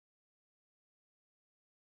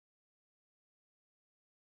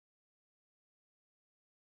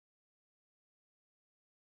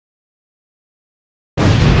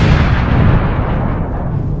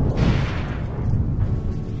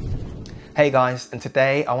Hey guys, and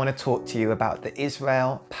today I want to talk to you about the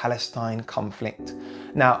Israel-Palestine conflict.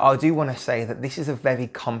 Now, I do want to say that this is a very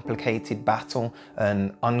complicated battle,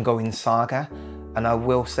 an ongoing saga, and I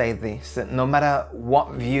will say this, that no matter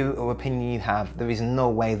what view or opinion you have, there is no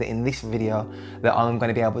way that in this video that I'm going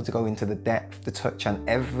to be able to go into the depth to touch on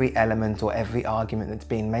every element or every argument that's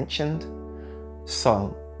being mentioned.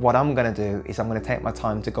 So, what I'm going to do is I'm going to take my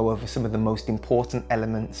time to go over some of the most important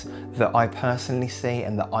elements that I personally see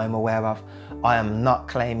and that I'm aware of. I am not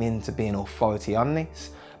claiming to be an authority on this,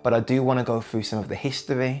 but I do want to go through some of the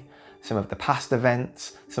history, some of the past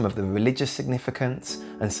events, some of the religious significance,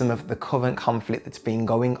 and some of the current conflict that's been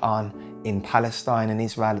going on in Palestine and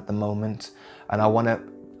Israel at the moment. And I want to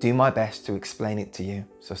do my best to explain it to you,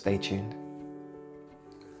 so stay tuned.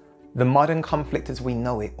 The modern conflict as we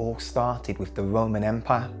know it all started with the Roman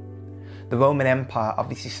Empire. The Roman Empire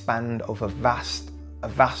obviously spanned over a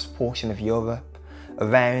vast portion of Europe,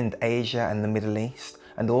 around Asia and the Middle East,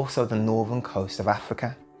 and also the northern coast of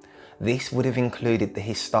Africa. This would have included the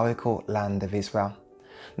historical land of Israel.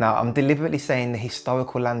 Now, I'm deliberately saying the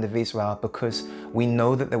historical land of Israel because we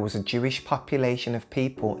know that there was a Jewish population of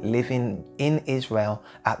people living in Israel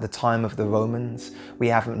at the time of the Romans. We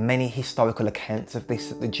have many historical accounts of this,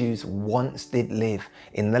 that the Jews once did live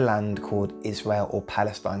in the land called Israel or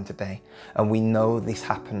Palestine today, and we know this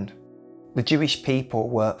happened. The Jewish people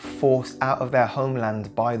were forced out of their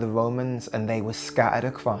homeland by the Romans and they were scattered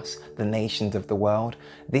across the nations of the world.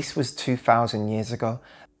 This was 2,000 years ago.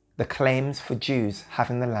 The claims for Jews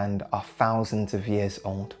having the land are thousands of years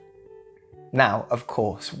old. Now, of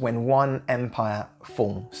course, when one empire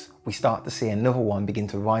falls, we start to see another one begin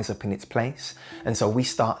to rise up in its place. And so we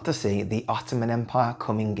start to see the Ottoman Empire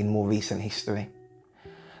coming in more recent history.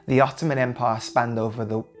 The Ottoman Empire spanned over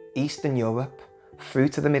the Eastern Europe, through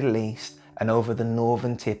to the Middle East, and over the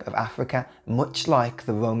northern tip of Africa, much like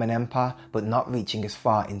the Roman Empire, but not reaching as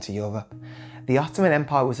far into Europe. The Ottoman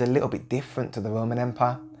Empire was a little bit different to the Roman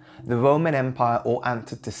Empire. The Roman Empire all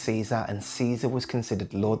answered to Caesar, and Caesar was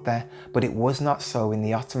considered lord there, but it was not so in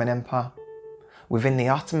the Ottoman Empire. Within the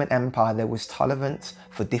Ottoman Empire there was tolerance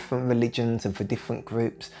for different religions and for different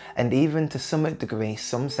groups, and even to some degree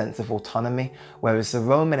some sense of autonomy, whereas the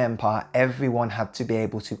Roman Empire, everyone had to be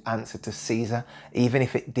able to answer to Caesar, even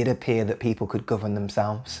if it did appear that people could govern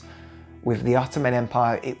themselves. With the Ottoman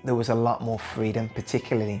Empire, there was a lot more freedom,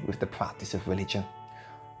 particularly with the practice of religion.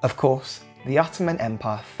 Of course, the Ottoman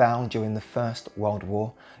Empire fell during the First World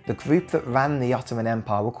War. The group that ran the Ottoman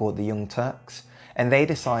Empire were called the Young Turks, and they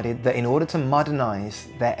decided that in order to modernize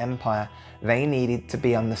their empire, they needed to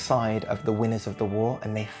be on the side of the winners of the war,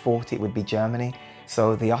 and they thought it would be Germany.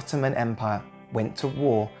 So the Ottoman Empire went to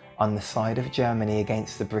war on the side of Germany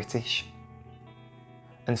against the British.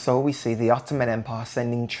 And so we see the Ottoman Empire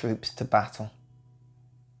sending troops to battle.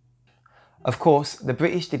 Of course, the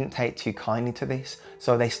British didn't take too kindly to this,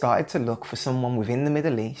 so they started to look for someone within the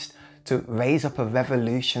Middle East to raise up a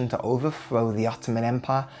revolution to overthrow the Ottoman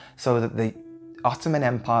Empire, so that the Ottoman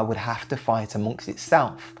Empire would have to fight amongst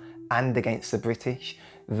itself and against the British,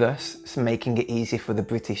 thus making it easy for the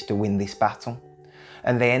British to win this battle.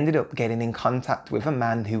 And they ended up getting in contact with a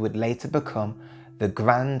man who would later become the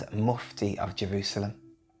Grand Mufti of Jerusalem.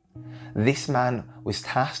 This man was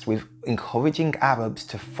tasked with encouraging Arabs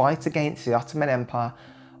to fight against the Ottoman Empire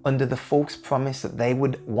under the false promise that they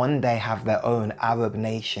would one day have their own Arab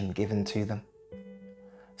nation given to them.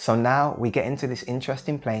 So now we get into this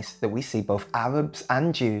interesting place that we see both Arabs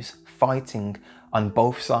and Jews fighting on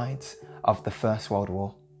both sides of the First World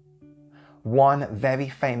War. One very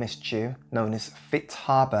famous Jew known as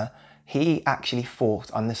Fitzhaber, he actually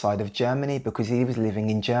fought on the side of Germany because he was living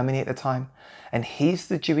in Germany at the time, and he's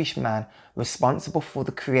the Jewish man responsible for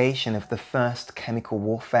the creation of the first chemical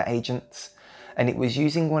warfare agents. And it was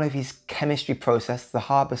using one of his chemistry process, the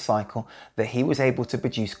Haber cycle, that he was able to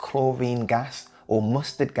produce chlorine gas or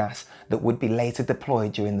mustard gas that would be later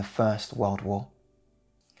deployed during the First World War.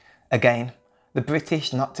 Again, the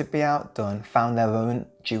British, not to be outdone, found their own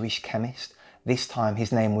Jewish chemist. This time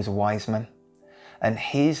his name was Weizmann. And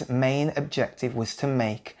his main objective was to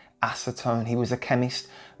make acetone. He was a chemist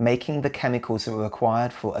making the chemicals that were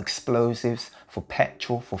required for explosives, for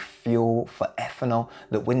petrol, for fuel, for ethanol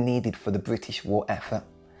that were needed for the British war effort.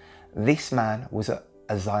 This man was a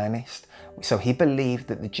Zionist, so he believed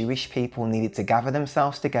that the Jewish people needed to gather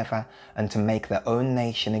themselves together and to make their own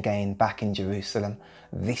nation again back in Jerusalem.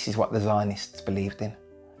 This is what the Zionists believed in.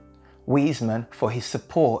 Weizmann, for his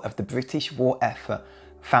support of the British war effort,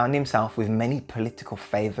 found himself with many political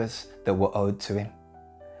favours that were owed to him.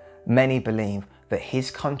 Many believe that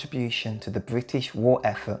his contribution to the British war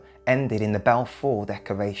effort ended in the Balfour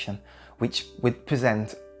Declaration, which would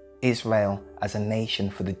present Israel as a nation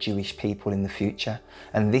for the Jewish people in the future,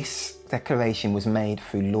 and this declaration was made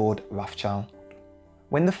through Lord Rothschild.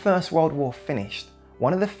 When the First World War finished,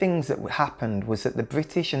 one of the things that happened was that the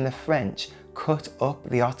British and the French cut up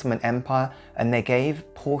the Ottoman Empire and they gave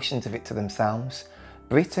portions of it to themselves.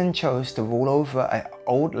 Britain chose to rule over an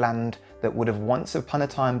old land that would have once upon a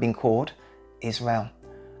time been called Israel,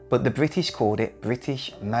 but the British called it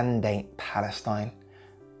British Mandate Palestine.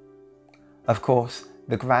 Of course,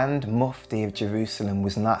 the Grand Mufti of Jerusalem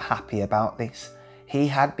was not happy about this. He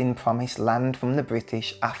had been promised land from the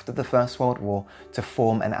British after the First World War to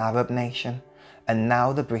form an Arab nation, and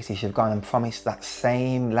now the British have gone and promised that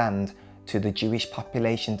same land to the Jewish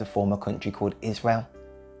population to form a country called Israel.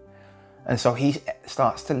 And so he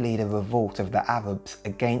starts to lead a revolt of the Arabs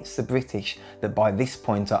against the British that by this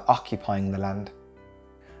point are occupying the land.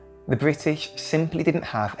 The British simply didn't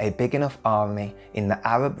have a big enough army in the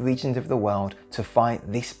Arab regions of the world to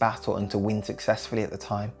fight this battle and to win successfully at the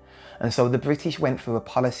time. And so the British went through a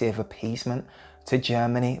policy of appeasement to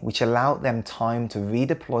Germany, which allowed them time to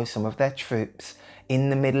redeploy some of their troops in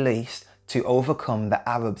the Middle East to overcome the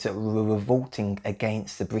Arabs that were revolting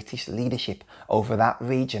against the British leadership over that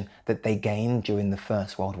region that they gained during the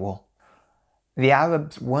First World War. The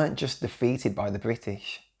Arabs weren't just defeated by the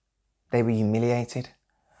British, they were humiliated.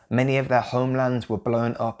 Many of their homelands were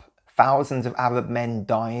blown up. Thousands of Arab men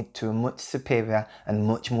died to a much superior and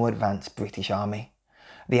much more advanced British army.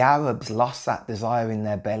 The Arabs lost that desire in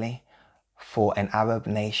their belly for an Arab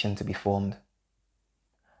nation to be formed.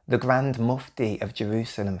 The Grand Mufti of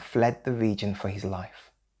Jerusalem fled the region for his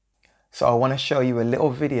life. So I want to show you a little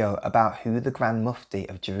video about who the Grand Mufti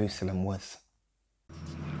of Jerusalem was.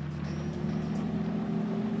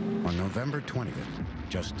 On November 20th,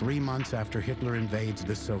 just 3 months after Hitler invades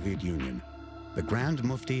the Soviet Union, the Grand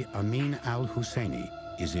Mufti Amin al-Husseini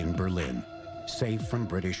is in Berlin, safe from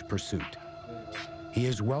British pursuit. He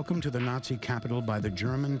is welcomed to the Nazi capital by the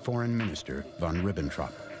German Foreign Minister von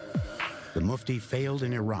Ribbentrop. The Mufti failed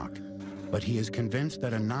in Iraq, but he is convinced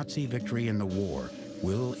that a Nazi victory in the war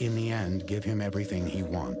will, in the end, give him everything he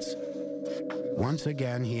wants. Once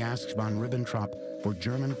again, he asks von Ribbentrop for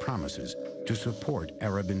German promises to support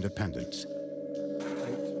Arab independence.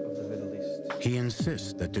 He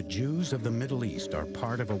insists that the Jews of the Middle East are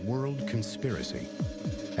part of a world conspiracy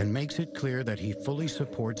and makes it clear that he fully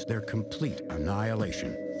supports their complete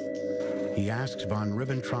annihilation. He asks von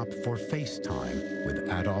Ribbentrop for FaceTime with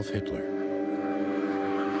Adolf Hitler.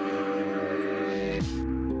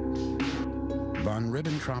 Von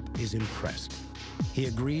Ribbentrop is impressed. He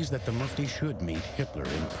agrees that the Mufti should meet Hitler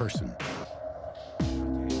in person.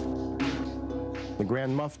 The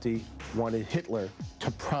Grand Mufti wanted Hitler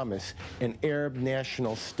to promise an Arab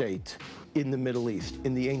national state in the Middle East,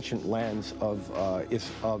 in the ancient lands of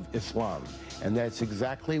Islam. And that's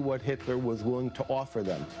exactly what Hitler was willing to offer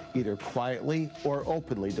them, either quietly or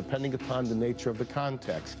openly, depending upon the nature of the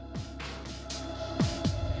context.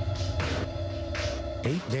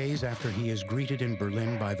 8 days after he is greeted in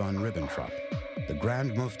Berlin by von Ribbentrop, the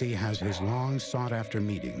Grand Mufti has his long sought-after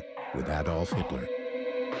meeting with Adolf Hitler.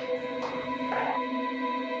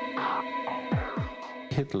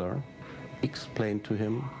 Hitler explained to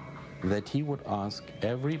him that he would ask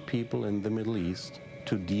every people in the Middle East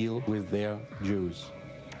to deal with their Jews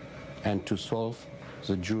and to solve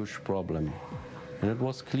the Jewish problem. And it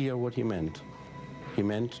was clear what he meant. He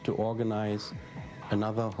meant to organize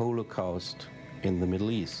another Holocaust in the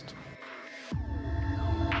Middle East.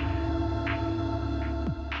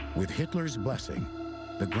 With Hitler's blessing,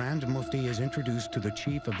 the Grand Mufti is introduced to the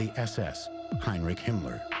chief of the SS, Heinrich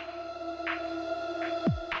Himmler.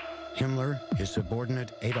 Himmler, his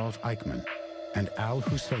subordinate Adolf Eichmann, and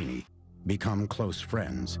al-Husseini become close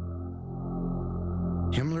friends.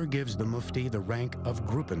 Himmler gives the Mufti the rank of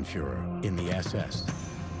Gruppenführer in the SS,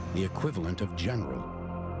 the equivalent of general,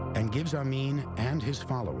 and gives Amin and his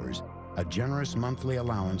followers a generous monthly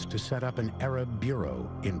allowance to set up an Arab bureau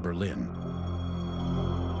in Berlin.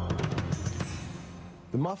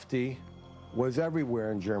 The Mufti was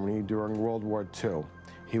everywhere in Germany during World War II.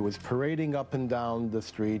 He was parading up and down the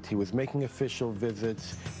street. He was making official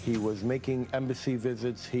visits. He was making embassy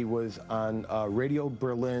visits. He was on Radio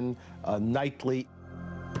Berlin nightly.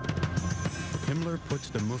 Himmler puts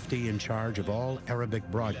the Mufti in charge of all Arabic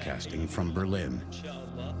broadcasting from Berlin.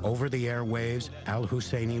 Over the airwaves,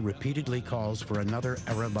 al-Husseini repeatedly calls for another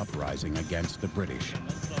Arab uprising against the British.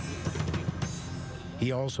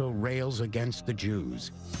 He also rails against the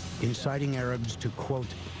Jews, inciting Arabs to, quote,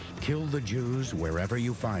 kill the Jews wherever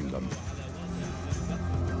you find them.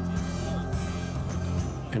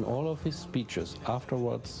 In all of his speeches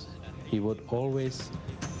afterwards, he would always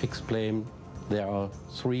explain there are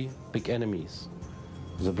three big enemies: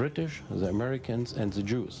 the British, the Americans, and the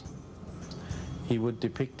Jews. He would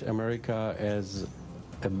depict America as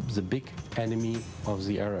the big enemy of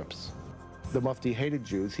the Arabs. The Mufti hated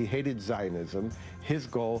Jews, he hated Zionism. His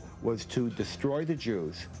goal was to destroy the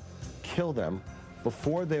Jews, kill them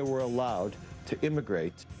before they were allowed to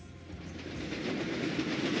immigrate.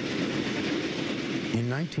 In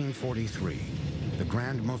 1943, the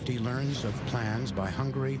Grand Mufti learns of plans by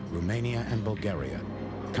Hungary, Romania, and Bulgaria,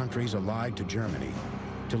 countries allied to Germany,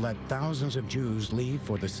 to let thousands of Jews leave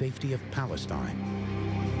for the safety of Palestine.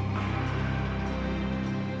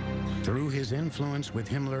 Through his influence with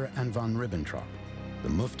Himmler and von Ribbentrop, the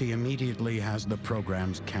Mufti immediately has the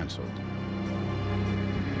programs canceled.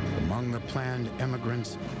 Among the planned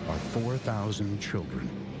emigrants are 4,000 children.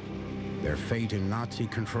 Their fate in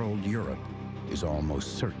Nazi-controlled Europe is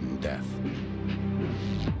almost certain death.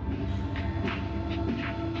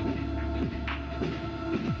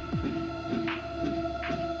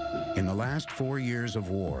 In the last 4 years of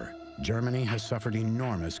war, Germany has suffered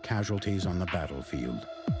enormous casualties on the battlefield.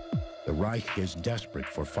 The Reich is desperate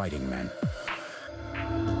for fighting men.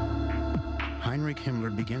 Heinrich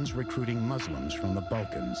Himmler begins recruiting Muslims from the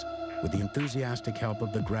Balkans with the enthusiastic help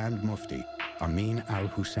of the Grand Mufti, Amin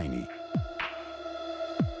al-Husseini.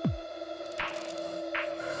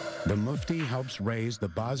 The Mufti helps raise the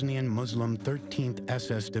Bosnian Muslim 13th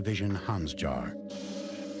SS Division Hansjar,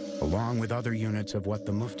 along with other units of what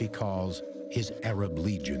the Mufti calls his Arab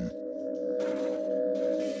Legion.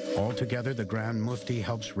 Altogether, the Grand Mufti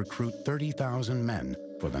helps recruit 30,000 men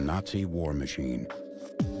for the Nazi war machine.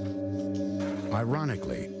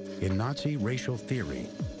 Ironically, in Nazi racial theory,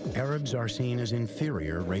 Arabs are seen as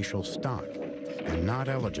inferior racial stock and not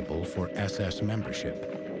eligible for SS membership.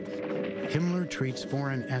 Himmler treats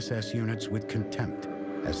foreign SS units with contempt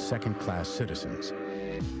as second-class citizens.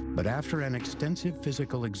 But after an extensive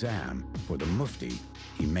physical exam for the Mufti,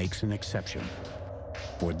 he makes an exception.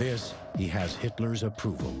 For this, he has Hitler's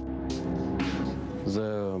approval.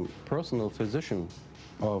 The personal physician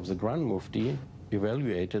of the Grand Mufti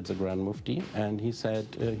evaluated the Grand Mufti, and he said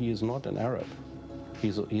he is not an Arab.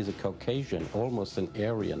 He's a Caucasian, almost an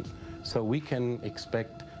Aryan. So we can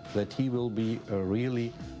expect that he will be a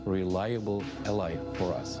really reliable ally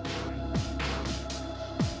for us.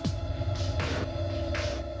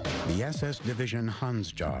 The SS Division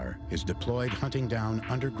Hansjar is deployed hunting down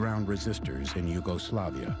underground resistors in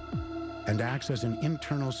Yugoslavia and acts as an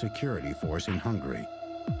internal security force in Hungary.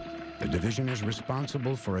 The division is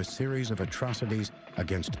responsible for a series of atrocities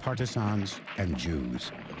against partisans and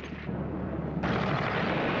Jews.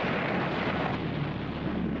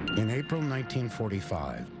 In April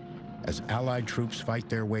 1945, as Allied troops fight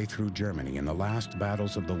their way through Germany in the last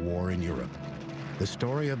battles of the war in Europe, the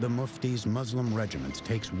story of the Mufti's Muslim regiments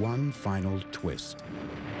takes one final twist.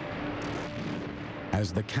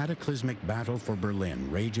 As the cataclysmic battle for Berlin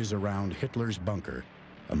rages around Hitler's bunker,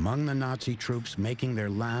 among the Nazi troops making their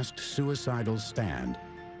last suicidal stand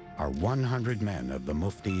are 100 men of the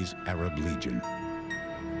Mufti's Arab Legion.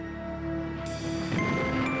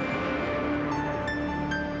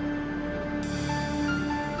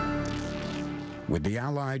 With the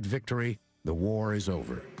Allied victory, the war is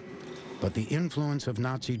over. But the influence of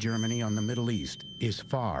Nazi Germany on the Middle East is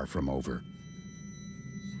far from over.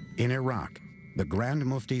 In Iraq, the Grand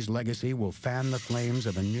Mufti's legacy will fan the flames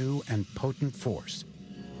of a new and potent force,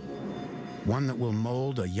 one that will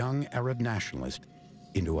mold a young Arab nationalist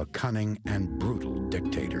into a cunning and brutal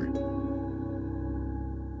dictator.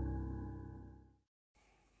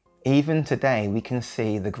 Even today, we can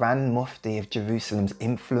see the Grand Mufti of Jerusalem's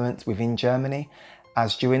influence within Germany,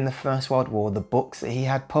 as during the First World War, the books that he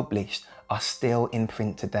had published are still in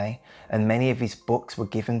print today, and many of his books were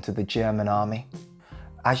given to the German army.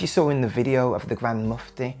 As you saw in the video of the Grand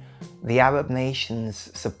Mufti, the Arab nations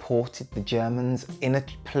supported the Germans in a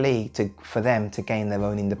plea for them to gain their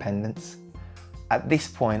own independence. At this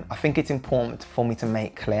point, I think it's important for me to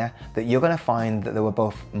make clear that you're going to find that there were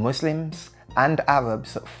both Muslims and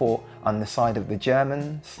Arabs that fought on the side of the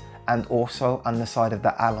Germans and also on the side of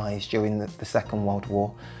the Allies during the Second World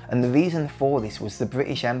War. And the reason for this was the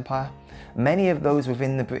British Empire. Many of those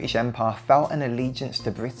within the British Empire felt an allegiance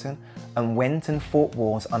to Britain and went and fought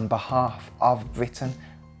wars on behalf of Britain.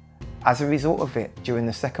 As a result of it, during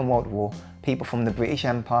the Second World War, people from the British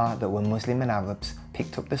Empire that were Muslim and Arabs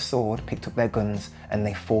picked up the sword, picked up their guns, and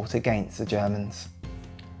they fought against the Germans.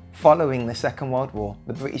 Following the Second World War,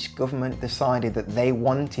 the British government decided that they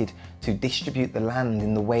wanted to distribute the land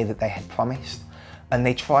in the way that they had promised, and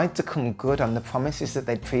they tried to come good on the promises that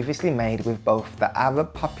they'd previously made with both the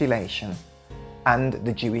Arab population and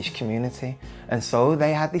the Jewish community. And so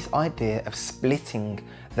they had this idea of splitting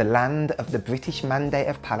the land of the British Mandate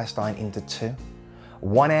of Palestine into two.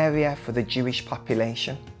 One area for the Jewish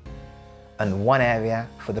population and one area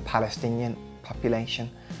for the Palestinian population.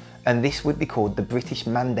 And this would be called the British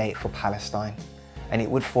Mandate for Palestine. And it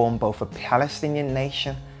would form both a Palestinian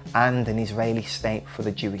nation and an Israeli state for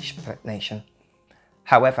the Jewish nation.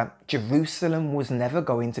 However, Jerusalem was never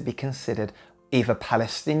going to be considered either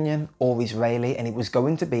Palestinian or Israeli, and it was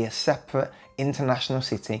going to be a separate international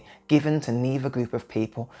city given to neither group of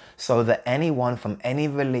people, so that anyone from any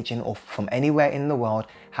religion or from anywhere in the world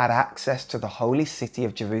had access to the holy city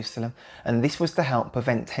of Jerusalem. And this was to help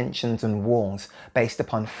prevent tensions and wars based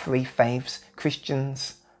upon three faiths,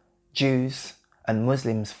 Christians, Jews and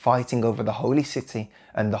Muslims, fighting over the holy city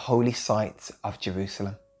and the holy sites of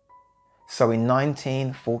Jerusalem. So in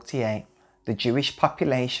 1948, the Jewish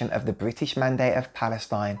population of the British Mandate of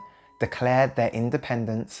Palestine declared their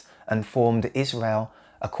independence and formed Israel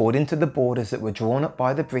according to the borders that were drawn up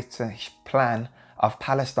by the British plan of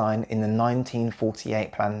Palestine in the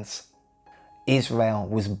 1948 plans. Israel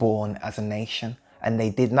was born as a nation, and they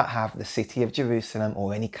did not have the city of Jerusalem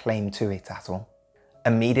or any claim to it at all.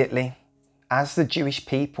 Immediately, as the Jewish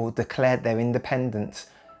people declared their independence,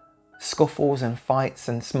 scuffles and fights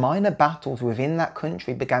and minor battles within that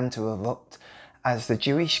country began to erupt as the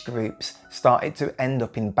Jewish groups started to end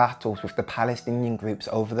up in battles with the Palestinian groups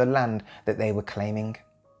over the land that they were claiming.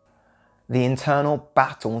 The internal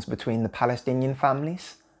battles between the Palestinian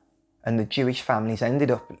families and the Jewish families ended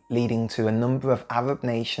up leading to a number of Arab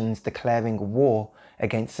nations declaring war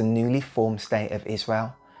against the newly formed state of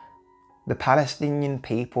Israel. The Palestinian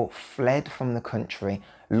people fled from the country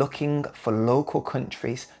looking for local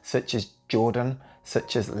countries such as Jordan,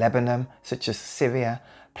 such as Lebanon, such as Syria,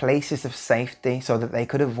 places of safety so that they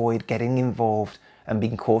could avoid getting involved and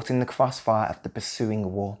being caught in the crossfire of the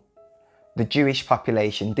pursuing war. The Jewish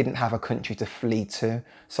population didn't have a country to flee to,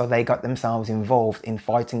 so they got themselves involved in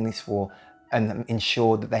fighting this war and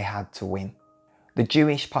ensured that they had to win. The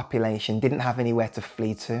Jewish population didn't have anywhere to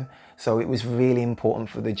flee to, so it was really important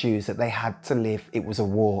for the Jews that they had to live. It was a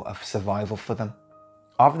war of survival for them.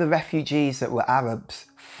 Of the refugees that were Arabs,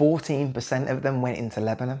 14% of them went into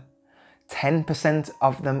Lebanon, 10%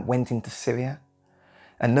 of them went into Syria,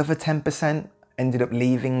 another 10% ended up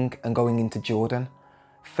leaving and going into Jordan.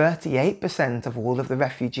 38% of all of the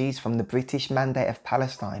refugees from the British Mandate of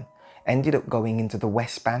Palestine ended up going into the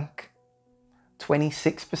West Bank.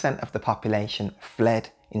 26% of the population fled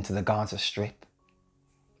into the Gaza Strip.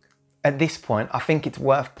 At this point, I think it's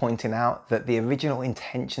worth pointing out that the original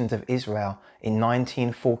intentions of Israel in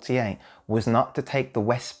 1948 was not to take the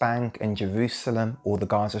West Bank and Jerusalem or the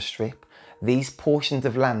Gaza Strip. These portions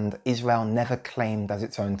of land Israel never claimed as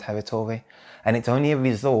its own territory, and it's only a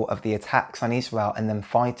result of the attacks on Israel and them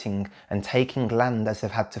fighting and taking land as they've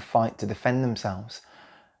had to fight to defend themselves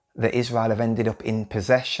that Israel have ended up in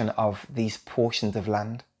possession of these portions of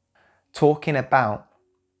land. Talking about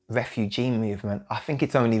refugee movement, I think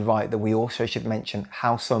it's only right that we also should mention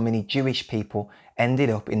how so many Jewish people ended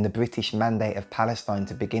up in the British Mandate of Palestine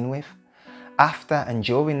to begin with. After and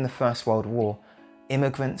during the First World War,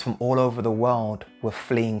 immigrants from all over the world were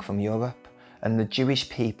fleeing from Europe, and the Jewish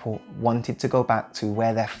people wanted to go back to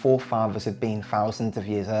where their forefathers had been thousands of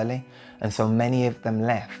years early, and so many of them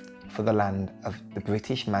left for the land of the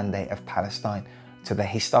British Mandate of Palestine, to the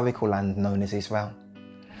historical land known as Israel.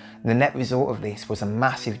 The net result of this was a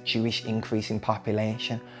massive Jewish increase in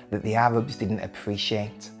population that the Arabs didn't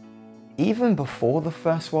appreciate. Even before the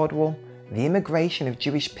First World War, the immigration of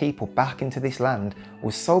Jewish people back into this land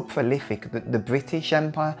was so prolific that the British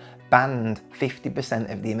Empire banned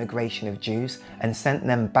 50% of the immigration of Jews and sent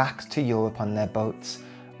them back to Europe on their boats.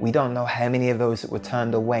 We don't know how many of those that were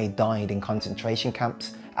turned away died in concentration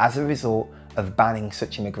camps as a result of banning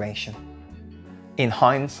such immigration. In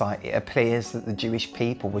hindsight, it appears that the Jewish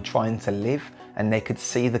people were trying to live and they could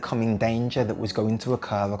see the coming danger that was going to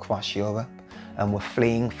occur across Europe and were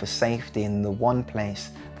fleeing for safety in the one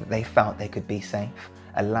place that they felt they could be safe.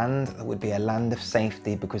 A land that would be a land of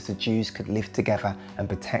safety because the Jews could live together and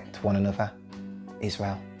protect one another,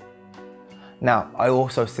 Israel. Now, I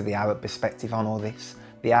also see the Arab perspective on all this.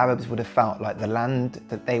 The Arabs would have felt like the land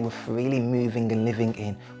that they were freely moving and living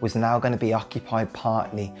in was now going to be occupied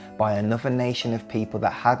partly by another nation of people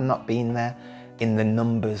that had not been there in the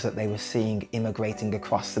numbers that they were seeing immigrating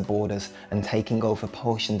across the borders and taking over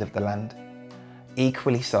portions of the land.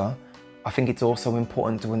 Equally so, I think it's also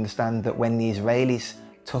important to understand that when the Israelis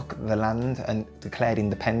took the land and declared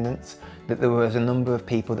independence, that there was a number of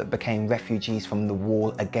people that became refugees from the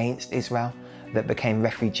war against Israel, that became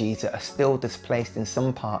refugees that are still displaced in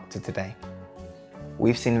some part to today.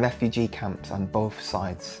 we've seen refugee camps on both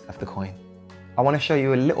sides of the coin. I want to show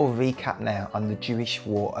you a little recap now on the Jewish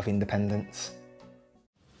War of Independence.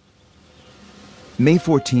 May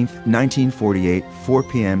 14th, 1948, 4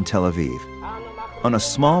 p.m. Tel Aviv. On a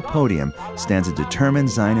small podium stands a determined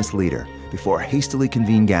Zionist leader before a hastily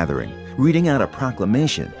convened gathering, reading out a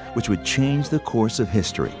proclamation which would change the course of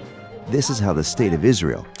history. This is how the State of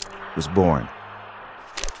Israel was born.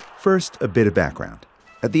 First, a bit of background.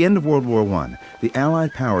 At the end of World War I, the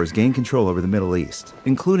Allied powers gained control over the Middle East,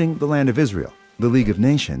 including the land of Israel. The League of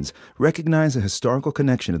Nations recognized the historical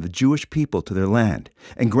connection of the Jewish people to their land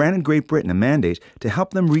and granted Great Britain a mandate to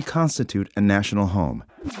help them reconstitute a national home.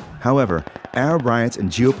 However, Arab riots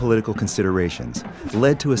and geopolitical considerations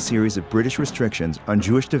led to a series of British restrictions on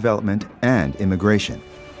Jewish development and immigration.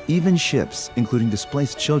 Even ships, including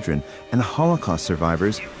displaced children and Holocaust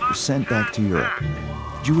survivors, were sent back to Europe.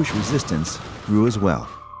 Jewish resistance grew as well.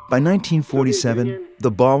 By 1947,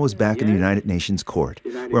 the ball was back in the United Nations Court,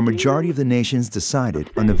 where a majority of the nations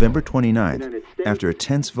decided on November 29th, after a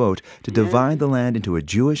tense vote, to divide the land into a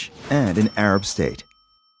Jewish and an Arab state.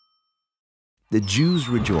 The Jews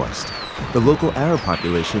rejoiced. The local Arab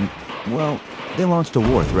population, well, they launched a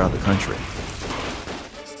war throughout the country.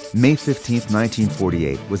 May 15th,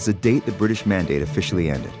 1948 was the date the British Mandate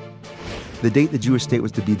officially ended, the date the Jewish state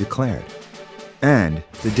was to be declared, and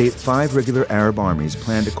the date 5 regular Arab armies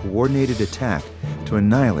planned a coordinated attack to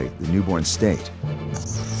annihilate the newborn state.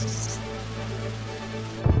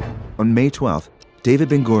 On May 12th, David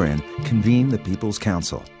Ben-Gurion convened the People's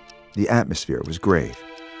Council. The atmosphere was grave.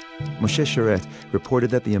 Moshe Sharet reported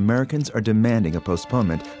that the Americans are demanding a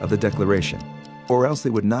postponement of the declaration, or else they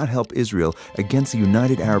would not help Israel against the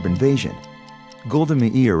United Arab invasion. Golda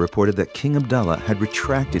Meir reported that King Abdullah had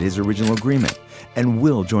retracted his original agreement and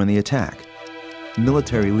will join the attack.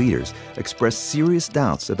 Military leaders expressed serious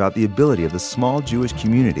doubts about the ability of the small Jewish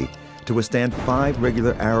community to withstand 5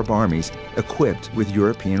 regular Arab armies equipped with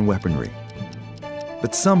European weaponry.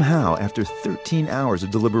 But somehow, after 13 hours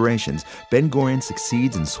of deliberations, Ben-Gurion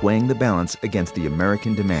succeeds in swaying the balance against the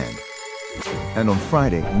American demand. And on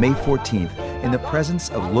Friday, May 14th, in the presence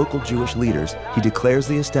of local Jewish leaders, he declares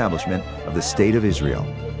the establishment of the State of Israel.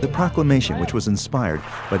 The proclamation, which was inspired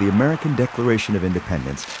by the American Declaration of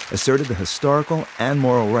Independence, asserted the historical and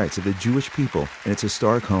moral rights of the Jewish people in its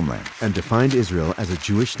historic homeland and defined Israel as a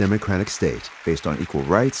Jewish democratic state based on equal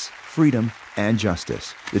rights, freedom, and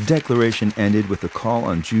justice. The declaration ended with a call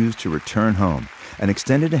on Jews to return home and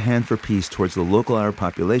extended a hand for peace towards the local Arab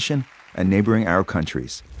population and neighboring Arab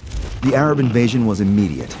countries. The Arab invasion was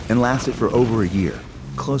immediate and lasted for over a year.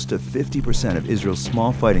 Close to 50% of Israel's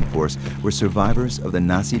small fighting force were survivors of the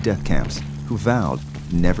Nazi death camps who vowed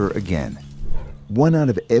never again. 1 out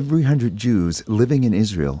of every 100 Jews living in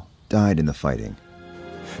Israel died in the fighting.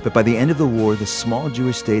 But by the end of the war, the small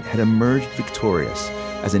Jewish state had emerged victorious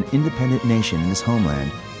as an independent nation in its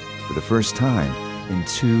homeland for the first time in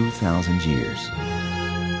 2,000 years.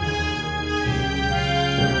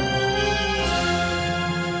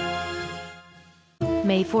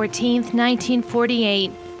 May 14,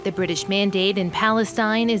 1948, the British Mandate in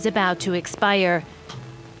Palestine is about to expire.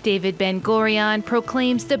 David Ben-Gurion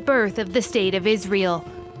proclaims the birth of the State of Israel.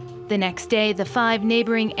 The next day, the 5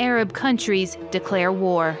 neighboring Arab countries declare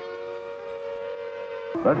war.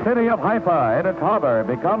 The city of Haifa and its harbor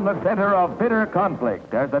become the center of bitter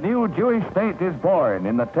conflict as the new Jewish state is born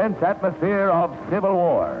in the tense atmosphere of civil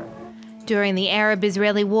war. During the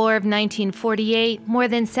Arab-Israeli War of 1948, more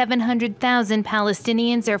than 700,000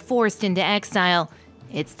 Palestinians are forced into exile.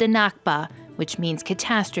 It's the Nakba, which means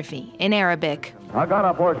catastrophe in Arabic.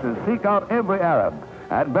 Haganah forces seek out every Arab,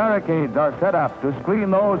 and barricades are set up to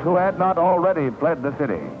screen those who had not already fled the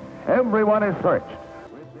city. Everyone is searched.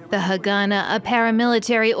 The Haganah, a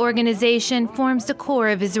paramilitary organization, forms the core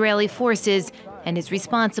of Israeli forces and is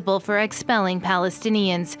responsible for expelling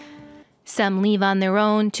Palestinians. Some leave on their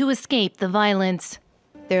own to escape the violence.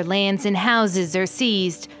 Their lands and houses are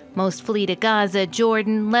seized. Most flee to Gaza,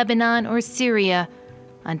 Jordan, Lebanon, or Syria.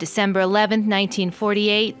 On December 11,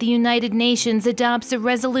 1948, the United Nations adopts a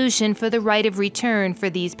resolution for the right of return for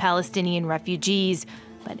these Palestinian refugees,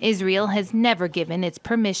 but Israel has never given its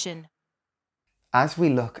permission. As we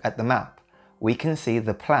look at the map, we can see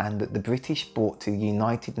the plan that the British brought to the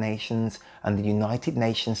United Nations and the United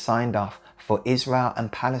Nations signed off for Israel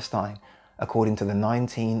and Palestine according to the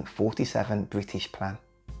 1947 British plan.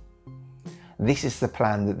 This is the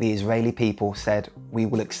plan that the Israeli people said we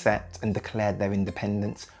will accept and declared their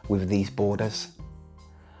independence with these borders.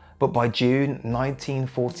 But by June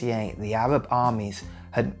 1948, the Arab armies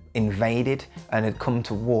had invaded and had come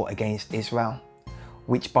to war against Israel,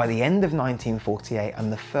 which by the end of 1948 on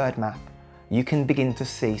the third map, you can begin to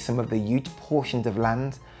see some of the huge portions of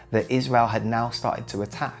land that Israel had now started to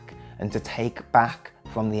attack and to take back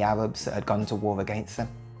from the Arabs that had gone to war against them.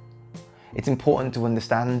 It's important to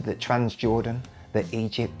understand that Transjordan, that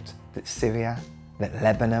Egypt, that Syria, that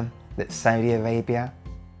Lebanon, that Saudi Arabia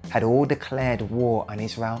had all declared war on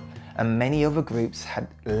Israel, and many other groups had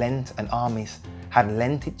lent, and armies had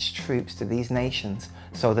lent its troops to these nations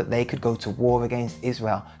so that they could go to war against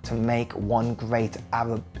Israel to make one great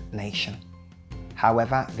Arab nation.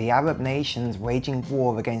 However, the Arab nations waging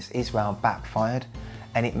war against Israel backfired,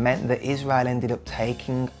 and it meant that Israel ended up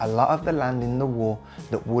taking a lot of the land in the war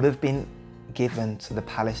that would have been given to the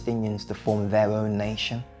Palestinians to form their own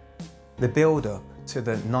nation. The build-up to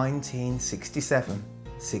the 1967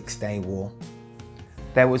 Six-Day War.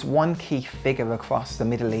 There was one key figure across the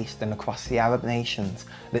Middle East and across the Arab nations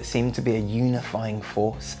that seemed to be a unifying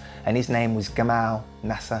force, and his name was Gamal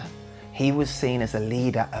Nasser. He was seen as a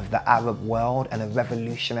leader of the Arab world and a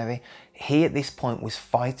revolutionary. He at this point was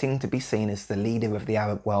fighting to be seen as the leader of the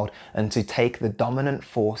Arab world and to take the dominant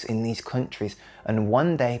force in these countries, and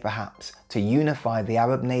one day perhaps to unify the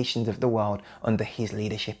Arab nations of the world under his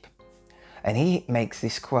leadership. And he makes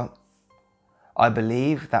this quote: "I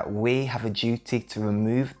believe that we have a duty to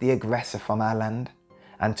remove the aggressor from our land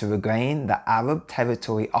and to regain the Arab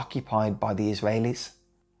territory occupied by the Israelis.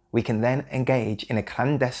 We can then engage in a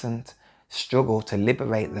clandestine struggle to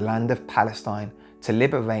liberate the land of Palestine, to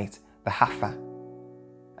liberate the Haifa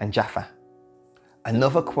and Jaffa."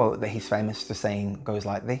 Another quote that he's famous for saying goes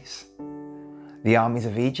like this: "The armies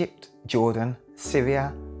of Egypt, Jordan,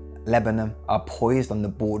 Syria, Lebanon are poised on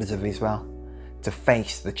the borders of Israel to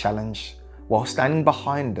face the challenge, while standing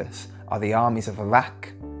behind us are the armies of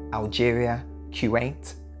Iraq, Algeria,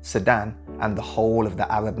 Kuwait, Sudan, and the whole of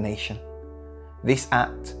the Arab nation. This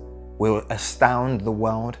act will astound the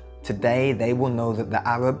world. Today they will know that the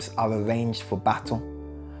Arabs are arranged for battle.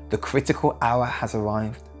 The critical hour has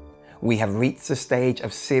arrived. We have reached the stage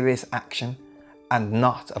of serious action and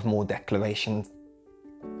not of more declarations."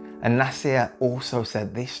 And Nasser also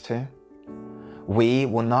said this too: "We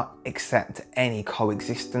will not accept any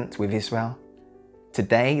coexistence with Israel.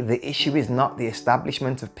 Today, the issue is not the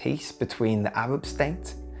establishment of peace between the Arab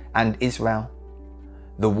state and Israel.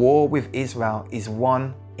 The war with Israel is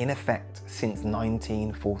one in effect since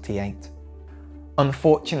 1948.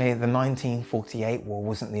 Unfortunately, the 1948 war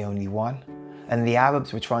wasn't the only one, and the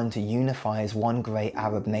Arabs were trying to unify as one great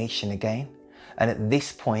Arab nation again. And at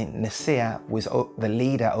this point, Nasser was the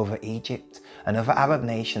leader over Egypt, and other Arab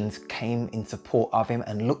nations came in support of him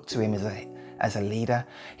and looked to him as a leader.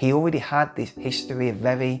 He already had this history of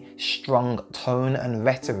very strong tone and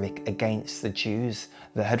rhetoric against the Jews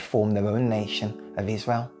that had formed their own nation of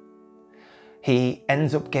Israel. He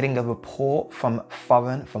ends up getting a report from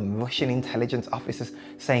Russian intelligence officers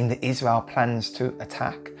saying that Israel plans to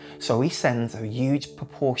attack. So he sends a huge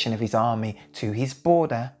proportion of his army to his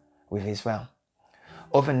border with Israel.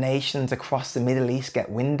 Other nations across the Middle East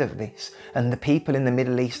get wind of this, and the people in the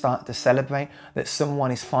Middle East start to celebrate that someone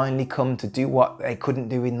has finally come to do what they couldn't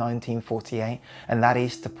do in 1948, and that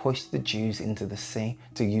is to push the Jews into the sea,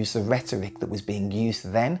 to use the rhetoric that was being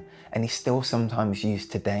used then and is still sometimes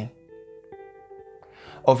used today.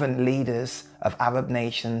 Other leaders of Arab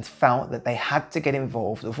nations felt that they had to get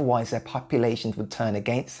involved, otherwise their populations would turn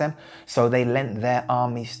against them, so they lent their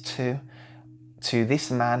armies to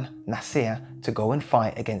this man, Nasser, to go and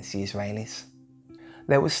fight against the Israelis.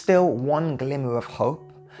 There was still one glimmer of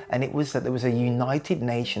hope, and it was that there was a United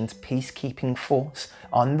Nations peacekeeping force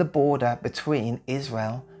on the border between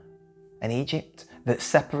Israel and Egypt that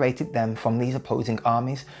separated them from these opposing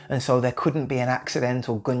armies, and so there couldn't be an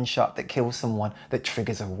accidental gunshot that kills someone that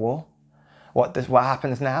triggers a war. What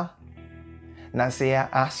happens now? Nasser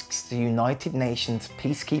asks the United Nations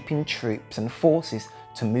peacekeeping troops and forces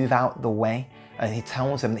to move out the way, and he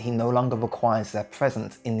tells them that he no longer requires their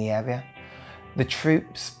presence in the area. The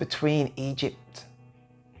troops between Egypt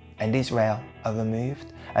and Israel are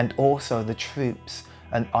removed, and also the troops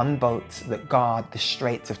and on boats that guard the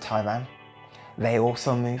Straits of Tiran, they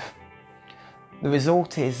also move. The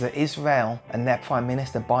result is that Israel and their Prime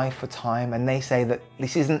Minister buy for time, and they say that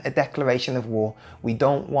this isn't a declaration of war, we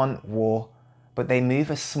don't want war, but they move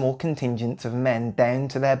a small contingent of men down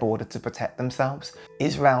to their border to protect themselves.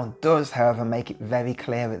 Israel does, however, make it very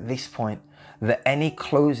clear at this point that any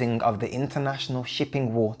closing of the international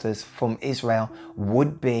shipping waters from Israel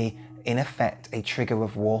would be, in effect, a trigger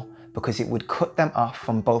of war, because it would cut them off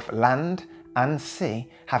from both land and sea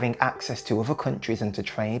having access to other countries and to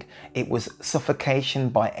trade. It was suffocation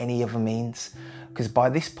by any other means. because by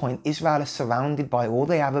this point Israel is surrounded by all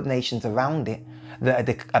the Arab nations around it that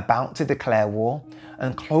are about to declare war,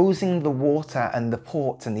 and closing the water and the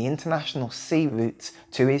ports and the international sea routes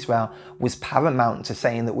to Israel was paramount to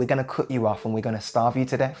saying that we're going to cut you off and we're going to starve you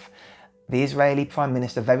to death. The Israeli Prime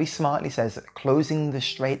Minister very smartly says that closing the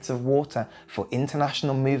straits of water for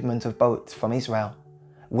international movement of boats from Israel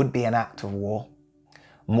would be an act of war.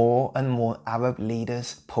 More and more Arab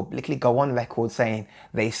leaders publicly go on record saying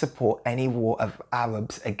they support any war of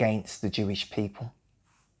Arabs against the Jewish people.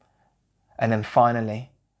 And then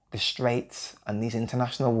finally, the straits and these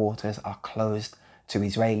international waters are closed to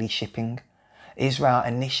Israeli shipping. Israel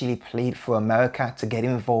initially pleaded for America to get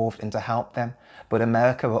involved and to help them, but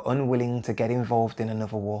America were unwilling to get involved in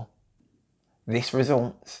another war. This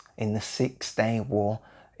results in the Six-Day War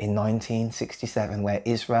in 1967, where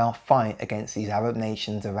Israel fight against these Arab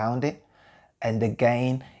nations around it, and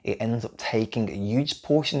again it ends up taking huge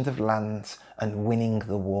portions of lands and winning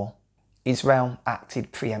the war. Israel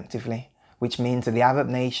acted preemptively, which means that the Arab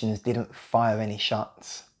nations didn't fire any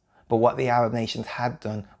shots. But what the Arab nations had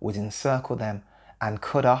done was encircle them and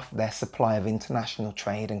cut off their supply of international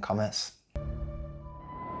trade and commerce.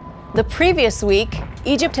 The previous week,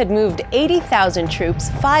 Egypt had moved 80,000 troops,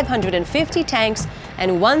 550 tanks,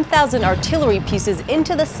 and 1,000 artillery pieces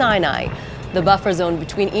into the Sinai, the buffer zone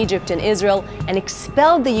between Egypt and Israel, and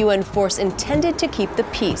expelled the UN force intended to keep the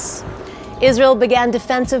peace. Israel began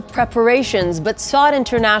defensive preparations but sought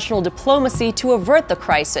international diplomacy to avert the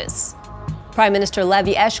crisis. Prime Minister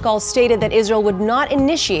Levi Eshkol stated that Israel would not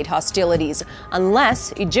initiate hostilities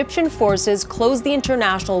unless Egyptian forces closed the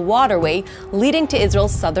international waterway leading to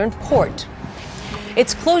Israel's southern port.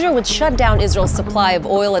 Its closure would shut down Israel's supply of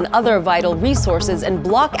oil and other vital resources and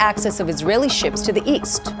block access of Israeli ships to the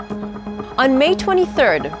east. On May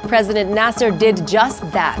 23rd, President Nasser did just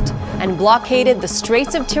that and blockaded the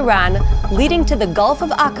Straits of Tiran, leading to the Gulf of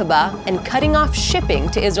Aqaba and cutting off shipping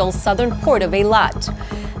to Israel's southern port of Eilat.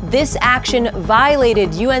 This action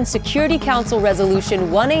violated UN Security Council Resolution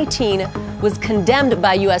 118, was condemned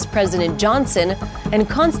by US President Johnson, and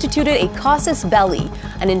constituted a casus belli,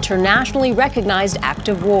 an internationally recognized act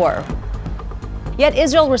of war. Yet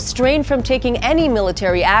Israel refrained from taking any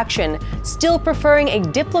military action, still preferring a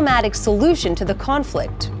diplomatic solution to the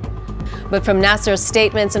conflict. But from Nasser's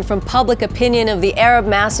statements and from public opinion of the Arab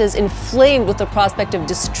masses inflamed with the prospect of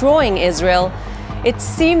destroying Israel, it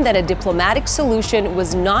seemed that a diplomatic solution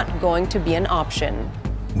was not going to be an option.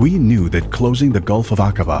 We knew that closing the Gulf of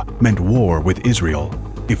Aqaba meant war with Israel.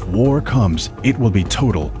 If war comes, it will be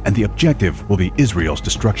total, and the objective will be Israel's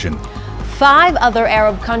destruction. 5 other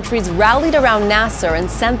Arab countries rallied around Nasser and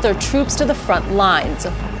sent their troops to the front lines.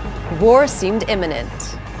 War seemed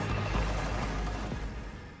imminent.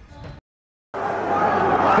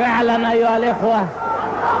 فعلا أيها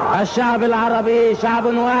الإخوة الشعب العربي شعب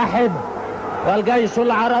واحد والجيش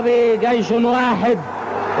العربي جيش واحد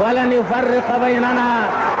ولن يفرق بيننا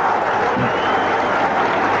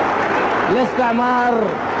الاستعمار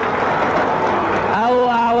أو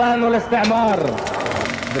أعوان الاستعمار.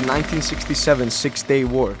 The 1967 Six-Day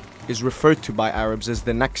War is referred to by Arabs as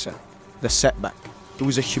the Naksa, the setback. It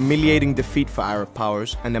was a humiliating defeat for Arab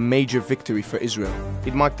powers and a major victory for Israel.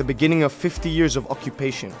 It marked the beginning of 50 years of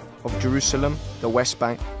occupation of Jerusalem, the West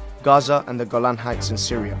Bank, Gaza and the Golan Heights in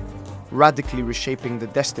Syria, radically reshaping the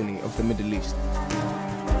destiny of the Middle East.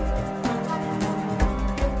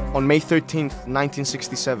 On May 13,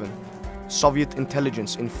 1967, Soviet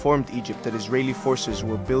intelligence informed Egypt that Israeli forces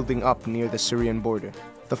were building up near the Syrian border.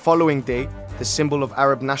 The following day, the symbol of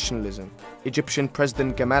Arab nationalism, Egyptian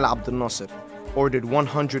President Gamal Abdel Nasser, ordered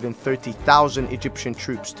 130,000 Egyptian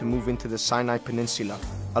troops to move into the Sinai Peninsula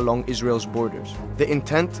along Israel's borders. The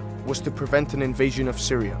intent was to prevent an invasion of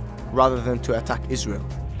Syria, rather than to attack Israel.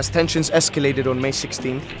 As tensions escalated on May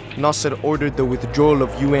 16th, Nasser ordered the withdrawal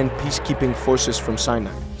of UN peacekeeping forces from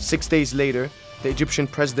Sinai. 6 days later, the Egyptian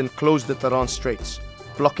president closed the Tiran Straits,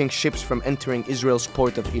 blocking ships from entering Israel's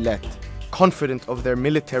port of Eilat. Confident of their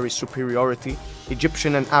military superiority,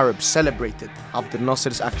 Egyptian and Arabs celebrated Abdel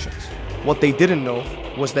Nasser's actions. What they didn't know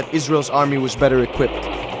was that Israel's army was better equipped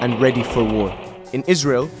and ready for war. In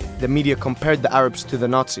Israel, the media compared the Arabs to the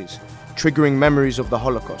Nazis, triggering memories of the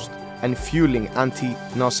Holocaust and fueling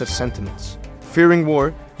anti-Nasser sentiments. Fearing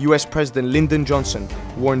war, US President Lyndon Johnson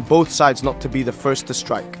warned both sides not to be the first to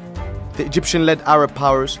strike. The Egyptian-led Arab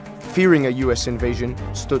powers, fearing a US invasion,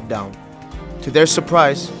 stood down. To their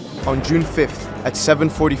surprise, on June 5th at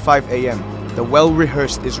 7:45 a.m., the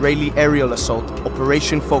well-rehearsed Israeli aerial assault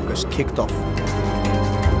Operation Focus kicked off.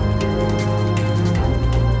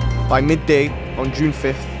 By midday on June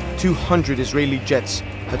 5th, 200 Israeli jets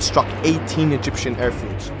had struck 18 Egyptian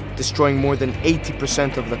airfields, destroying more than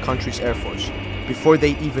 80% of the country's air force, before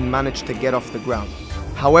they even managed to get off the ground.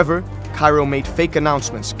 However, Cairo made fake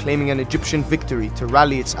announcements claiming an Egyptian victory to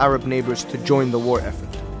rally its Arab neighbors to join the war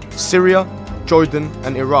effort. Syria, Jordan,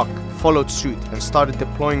 and Iraq followed suit and started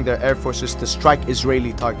deploying their air forces to strike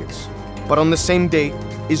Israeli targets. But on the same day,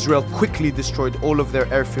 Israel quickly destroyed all of their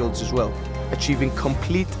airfields as well, achieving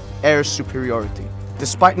complete air superiority.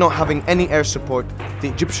 Despite not having any air support, the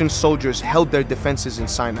Egyptian soldiers held their defenses in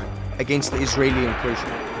Sinai against the Israeli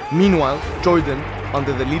incursion. Meanwhile, Jordan,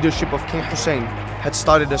 under the leadership of King Hussein, had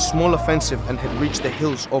started a small offensive and had reached the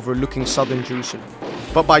hills overlooking southern Jerusalem.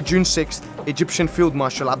 But by June 6th, Egyptian Field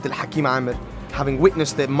Marshal Abdel Hakim Amir, having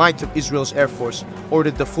witnessed the might of Israel's air force,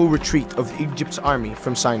 ordered the full retreat of Egypt's army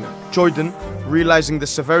from Sinai. Jordan, realizing the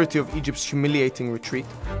severity of Egypt's humiliating retreat,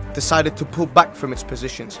 decided to pull back from its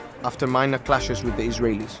positions after minor clashes with the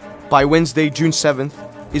Israelis. By Wednesday, June 7th,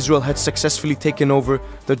 Israel had successfully taken over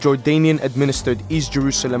the Jordanian-administered East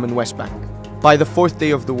Jerusalem and West Bank. By the fourth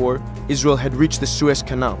day of the war, Israel had reached the Suez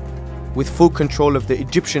Canal, with full control of the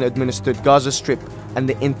Egyptian-administered Gaza Strip and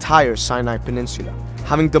the entire Sinai Peninsula.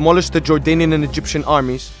 Having demolished the Jordanian and Egyptian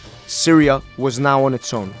armies, Syria was now on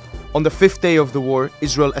its own. On the fifth day of the war,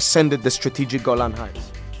 Israel ascended the strategic Golan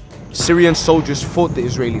Heights. Syrian soldiers fought the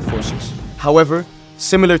Israeli forces. However,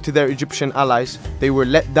 similar to their Egyptian allies, they were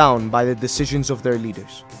let down by the decisions of their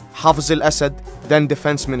leaders. Hafez al-Assad, then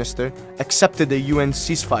defense minister, accepted a UN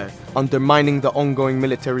ceasefire, undermining the ongoing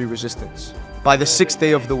military resistance. By the sixth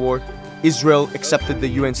day of the war, Israel accepted the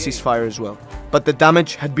UN ceasefire as well. But the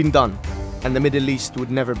damage had been done, and the Middle East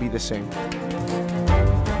would never be the same.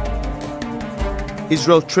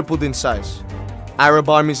 Israel tripled in size. Arab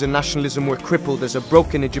armies and nationalism were crippled as a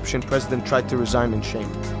broken Egyptian president tried to resign in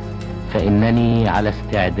shame. فإنني على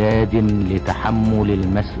استعداد لتحمل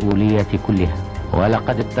المسؤولية كلها،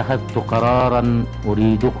 ولقد اتخذت قراراً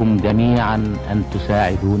أريدكم جميعاً أن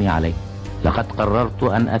تساعدوني عليه. لقد قررت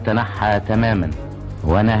أن أتنحى تماماً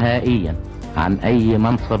ونهائياً عن أي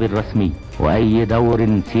منصب رسمي وأي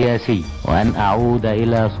دور سياسي، وأن أعود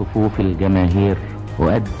إلى صفوف الجماهير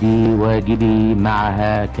وأدي واجبي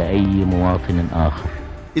معها كأي مواطن آخر.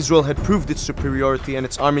 Israel had proved its superiority, and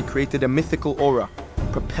its army created a mythical aura,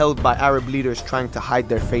 propelled by Arab leaders trying to hide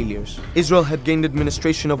their failures. Israel had gained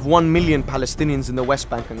administration of 1 million Palestinians in the West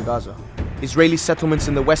Bank and Gaza. Israeli settlements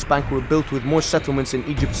in the West Bank were built, with more settlements in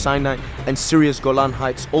Egypt's Sinai and Syria's Golan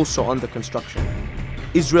Heights also under construction.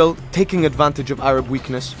 Israel, taking advantage of Arab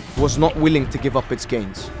weakness, was not willing to give up its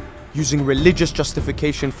gains, using religious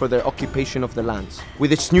justification for their occupation of the lands.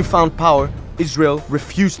 With its newfound power, Israel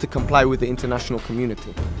refused to comply with the international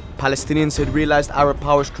community. Palestinians had realized Arab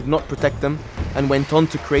powers could not protect them and went on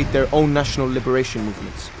to create their own national liberation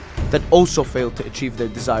movements that also failed to achieve their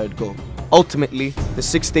desired goal. Ultimately, the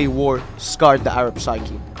Six-Day War scarred the Arab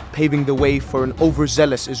psyche, paving the way for an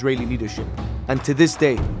overzealous Israeli leadership. And to this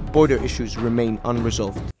day, border issues remain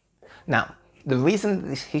unresolved. Now, the reason that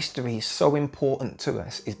this history is so important to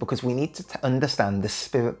us is because we need to understand the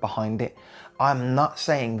spirit behind it. I'm not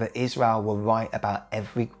saying that Israel were right about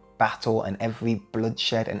every battle and every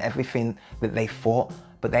bloodshed and everything that they fought,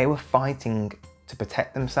 but they were fighting to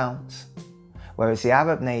protect themselves. Whereas the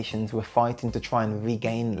Arab nations were fighting to try and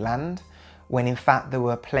regain land, when in fact there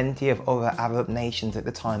were plenty of other Arab nations at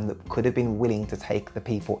the time that could have been willing to take the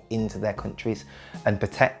people into their countries and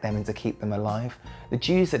protect them and to keep them alive. The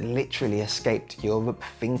Jews had literally escaped Europe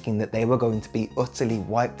thinking that they were going to be utterly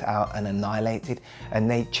wiped out and annihilated,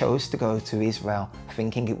 and they chose to go to Israel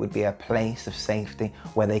thinking it would be a place of safety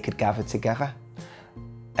where they could gather together.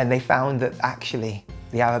 And they found that actually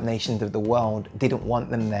the Arab nations of the world didn't want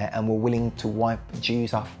them there and were willing to wipe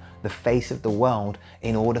Jews off the face of the world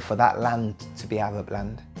in order for that land to be Arab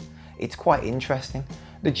land. It's quite interesting.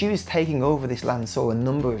 The Jews taking over this land saw a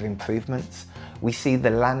number of improvements. We see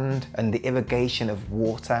the land and the irrigation of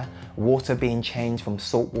water being changed from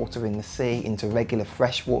salt water in the sea into regular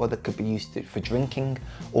fresh water that could be used for drinking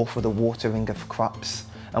or for the watering of crops.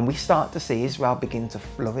 And we start to see Israel begin to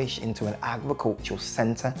flourish into an agricultural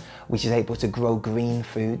centre which is able to grow green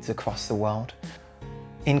foods across the world.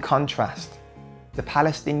 In contrast, the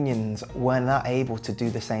Palestinians were not able to do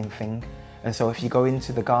the same thing. And so if you go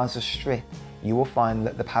into the Gaza Strip, you will find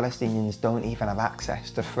that the Palestinians don't even have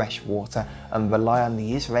access to fresh water and rely on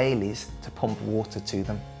the Israelis to pump water to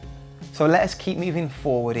them. So let us keep moving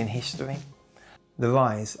forward in history. The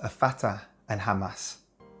rise of Fatah and Hamas.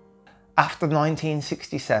 After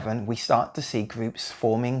 1967, we start to see groups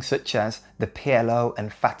forming such as the PLO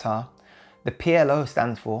and Fatah. The PLO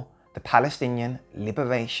stands for the Palestinian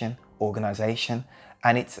Liberation Organization,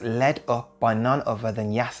 and it's led up by none other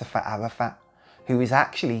than Yasser Arafat, who is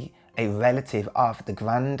actually a relative of the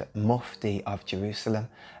Grand Mufti of Jerusalem,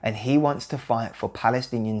 and he wants to fight for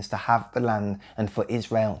Palestinians to have the land and for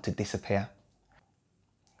Israel to disappear.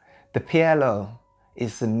 The PLO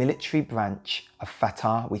is the military branch of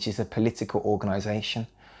Fatah, which is a political organisation,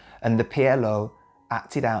 and the PLO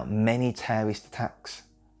acted out many terrorist attacks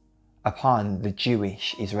upon the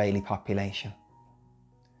Jewish Israeli population.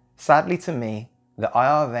 Sadly to me, the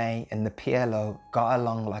IRA and the PLO got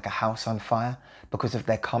along like a house on fire because of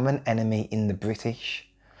their common enemy in the British.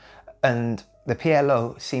 And the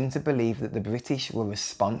PLO seemed to believe that the British were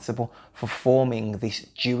responsible for forming this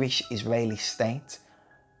Jewish Israeli state.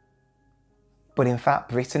 But in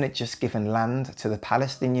fact, Britain had just given land to the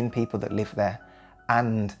Palestinian people that lived there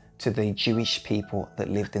and to the Jewish people that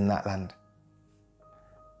lived in that land,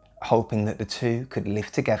 hoping that the two could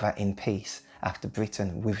live together in peace after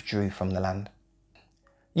Britain withdrew from the land.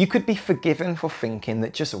 You could be forgiven for thinking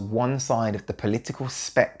that just one side of the political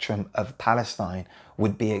spectrum of Palestine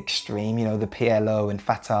would be extreme. You know, the PLO and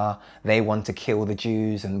Fatah, they want to kill the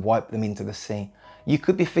Jews and wipe them into the sea. You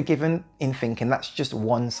could be forgiven in thinking that's just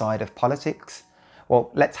one side of politics.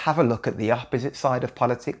 Well, let's have a look at the opposite side of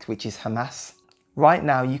politics, which is Hamas. Right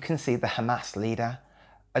now, you can see the Hamas leader,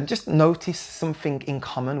 and just notice something in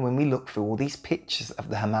common when we look through all these pictures of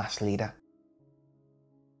the Hamas leader.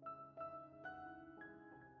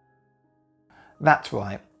 That's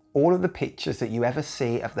right, all of the pictures that you ever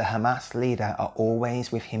see of the Hamas leader are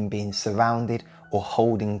always with him being surrounded or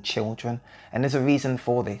holding children, and there's a reason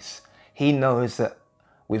for this. He knows that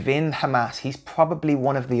within Hamas, he's probably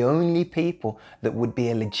one of the only people that would be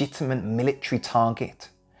a legitimate military target.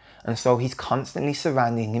 And so he's constantly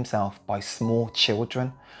surrounding himself by small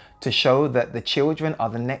children to show that the children are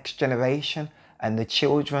the next generation and the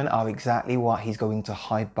children are exactly what he's going to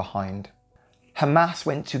hide behind. Hamas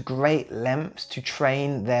went to great lengths to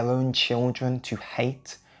train their own children to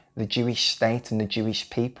hate the Jewish state and the Jewish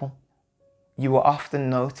people. You will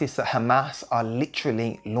often notice that Hamas are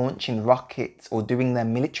literally launching rockets or doing their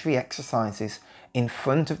military exercises in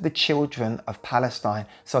front of the children of Palestine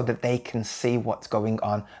so that they can see what's going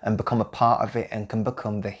on and become a part of it and can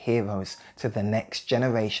become the heroes to the next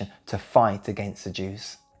generation to fight against the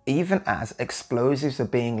Jews. Even as explosives are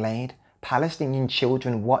being laid, Palestinian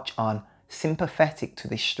children watch on, sympathetic to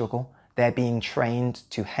this struggle. They're being trained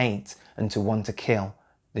to hate and to want to kill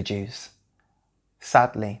the Jews.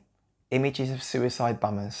 Sadly, images of suicide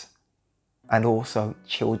bombers and also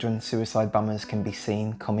children's suicide bombers can be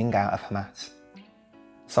seen coming out of Hamas.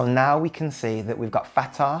 So now we can see that we've got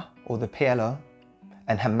Fatah, or the PLO,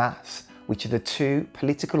 and Hamas, which are the two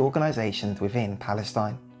political organisations within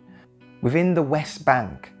Palestine. Within the West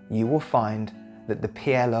Bank, you will find that the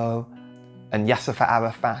PLO and Yasser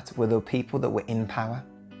Arafat were the people that were in power.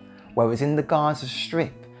 Whereas in the Gaza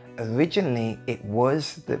Strip, originally it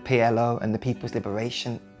was the PLO and the People's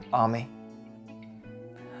Liberation Army.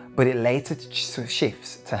 But it later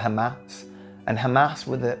shifts to Hamas, and Hamas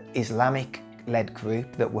were the Islamic-led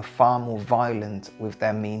group that were far more violent with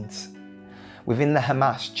their means. Within the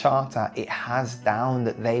Hamas charter, it has down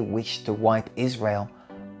that they wish to wipe Israel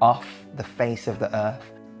off the face of the earth.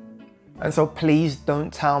 And so please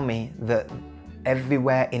don't tell me that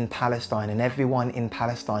everywhere in Palestine and everyone in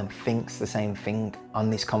Palestine thinks the same thing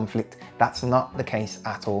on this conflict. That's not the case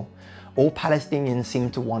at all. All Palestinians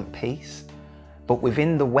seem to want peace, but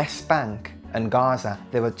within the West Bank and Gaza,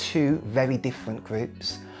 there are two very different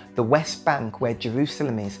groups. The West Bank, where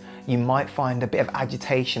Jerusalem is, you might find a bit of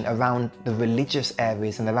agitation around the religious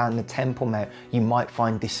areas and around the Temple Mount. You might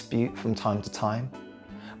find dispute from time to time.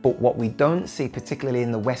 But what we don't see, particularly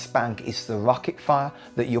in the West Bank, is the rocket fire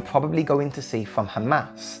that you're probably going to see from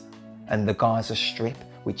Hamas and the Gaza Strip,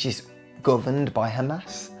 which is governed by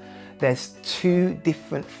Hamas. There's two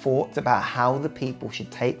different thoughts about how the people should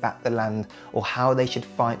take back the land, or how they should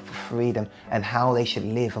fight for freedom, and how they should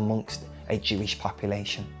live amongst a Jewish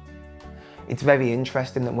population. It's very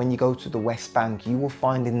interesting that when you go to the West Bank, you will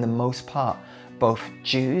find in the most part both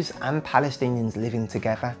Jews and Palestinians living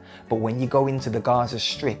together. But when you go into the Gaza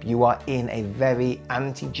Strip, you are in a very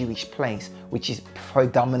anti-Jewish place, which is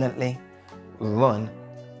predominantly run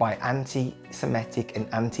by anti-Semitic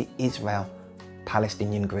and anti-Israel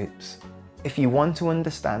Palestinian groups. If you want to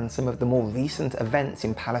understand some of the more recent events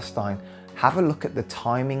in Palestine, have a look at the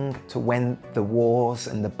timing to when the wars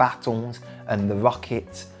and the battles and the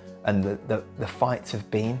rockets and the fights have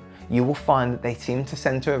been. You will find that they seem to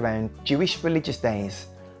centre around Jewish religious days,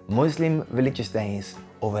 Muslim religious days,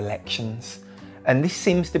 or elections. And this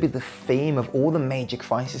seems to be the theme of all the major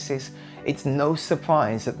crises. It's no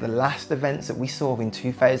surprise that the last events that we saw in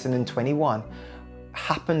 2021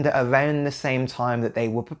 happened at around the same time that they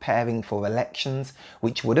were preparing for elections,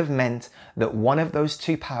 which would have meant that one of those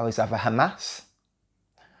two powers, either Hamas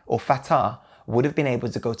or Fatah, would have been able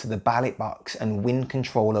to go to the ballot box and win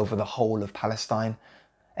control over the whole of Palestine.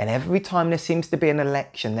 And every time there seems to be an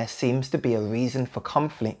election, there seems to be a reason for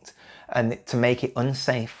conflict and to make it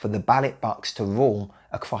unsafe for the ballot box to rule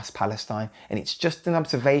across Palestine. And it's just an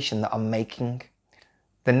observation that I'm making.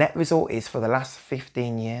 The net result is, for the last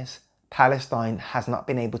 15 years, Palestine has not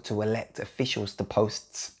been able to elect officials to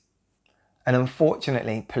posts. And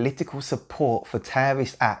unfortunately, political support for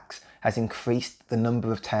terrorist acts has increased the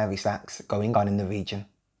number of terrorist acts going on in the region.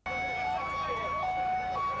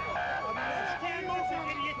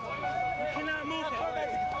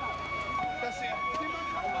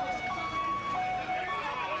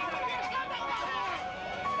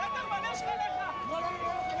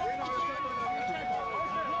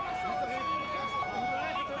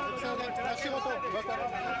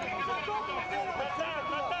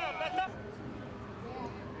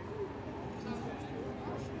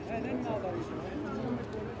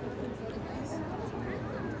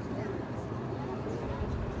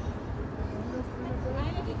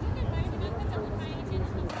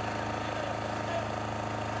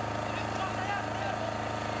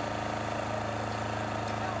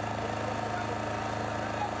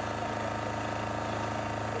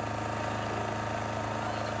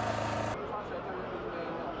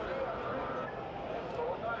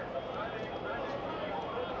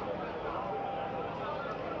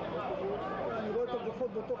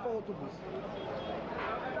 בתוך האוטובוס.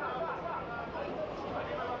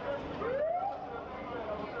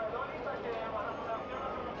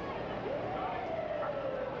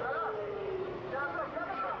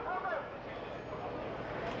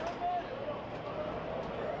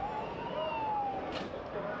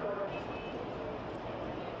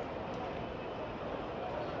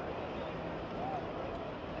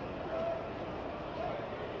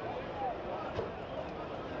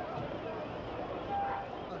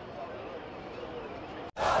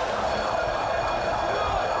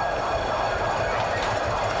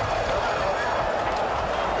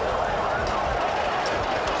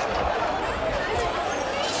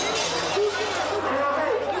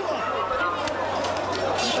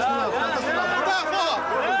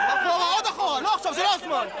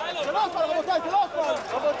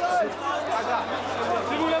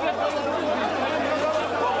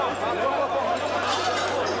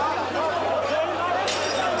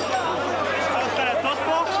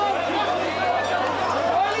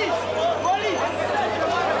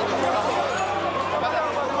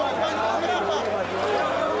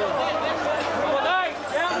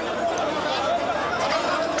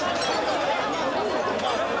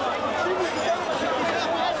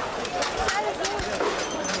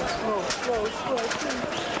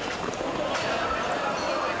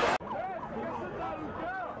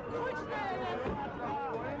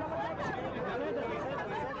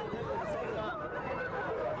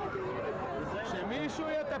 שמישהו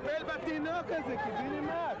יטפל בתינוק הזה,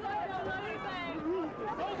 קיבינימט.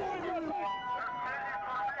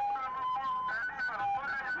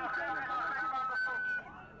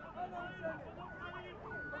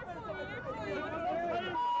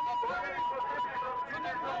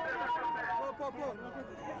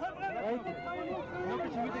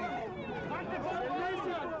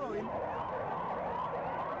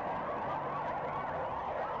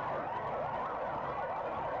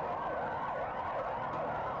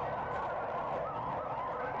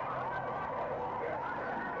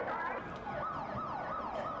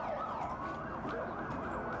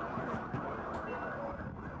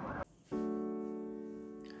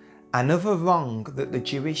 Another wrong that the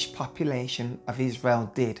Jewish population of Israel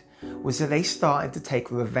did was that they started to take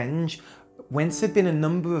revenge. Whence there had been a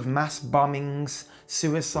number of mass bombings,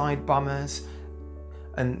 suicide bombers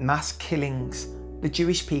and mass killings, the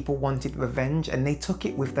Jewish people wanted revenge and they took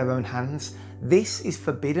it with their own hands. This is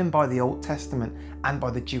forbidden by the Old Testament and by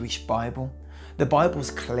the Jewish Bible. The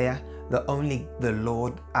Bible's clear that only the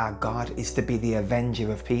Lord our God is to be the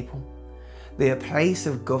avenger of people. The place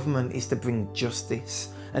of government is to bring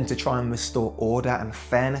justice and to try and restore order and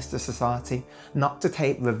fairness to society, not to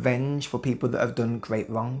take revenge for people that have done great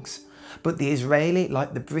wrongs. But the Israeli,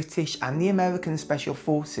 like the British and the American Special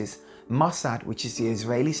Forces, Mossad, which is the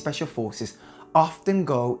Israeli Special Forces, often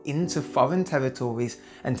go into foreign territories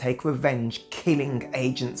and take revenge, killing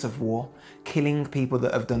agents of war, killing people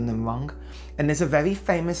that have done them wrong. And there's a very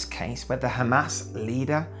famous case where the Hamas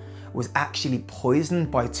leader was actually poisoned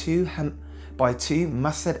by two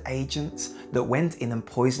Mossad agents that went in and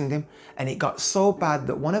poisoned him, and it got so bad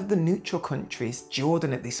that one of the neutral countries,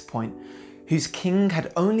 Jordan at this point, whose king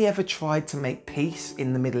had only ever tried to make peace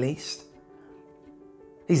in the Middle East.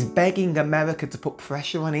 He's begging America to put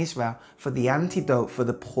pressure on Israel for the antidote for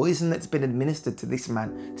the poison that's been administered to this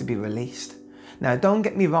man to be released. Now, don't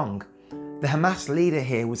get me wrong, the Hamas leader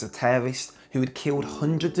here was a terrorist who had killed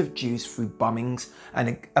hundreds of Jews through bombings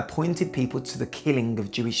and appointed people to the killing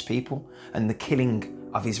of Jewish people and the killing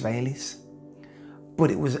of Israelis.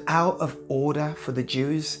 But it was out of order for the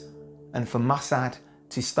Jews and for Mossad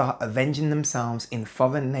to start avenging themselves in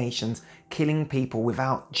foreign nations, killing people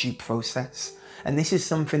without due process. And this is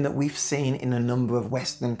something that we've seen in a number of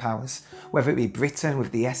Western powers, whether it be Britain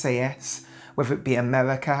with the SAS, whether it be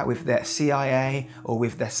America with their CIA or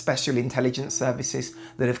with their special intelligence services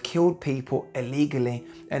that have killed people illegally.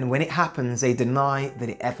 And when it happens, they deny that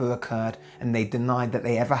it ever occurred and they deny that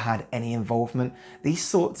they ever had any involvement. These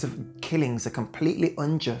sorts of killings are completely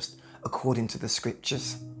unjust according to the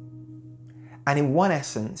scriptures. And in one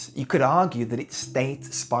essence, you could argue that it's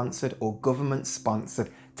state-sponsored or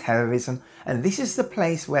government-sponsored terrorism. And this is the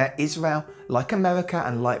place where Israel, like America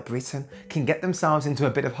and like Britain, can get themselves into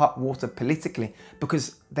a bit of hot water politically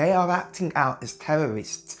because they are acting out as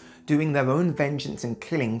terrorists, doing their own vengeance and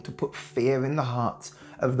killing to put fear in the hearts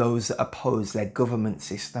of those that oppose their government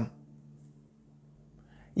system.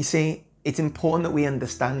 You see, it's important that we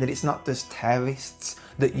understand that it's not just terrorists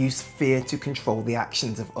that use fear to control the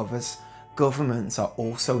actions of others. Governments are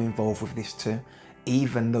also involved with this too,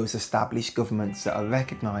 even those established governments that are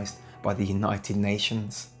recognised by the United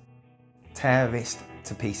Nations. Terrorist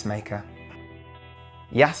to peacemaker.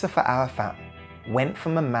 Yasser Arafat went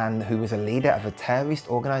from a man who was a leader of a terrorist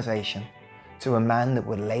organisation to a man that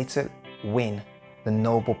would later win the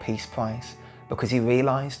Nobel Peace Prize because he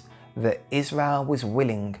realised that Israel was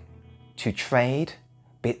willing to trade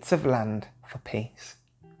bits of land for peace.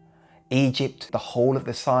 Egypt, the whole of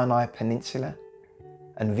the Sinai Peninsula,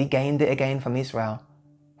 and regained it again from Israel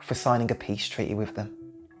for signing a peace treaty with them.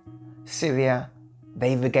 Syria,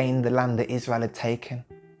 they regained the land that Israel had taken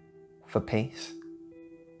for peace.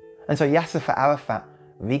 And so Yasser Arafat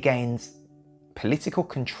regains political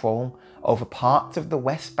control over parts of the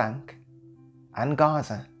West Bank and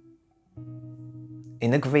Gaza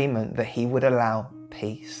in agreement that he would allow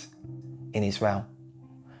peace in Israel.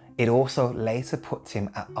 It also later puts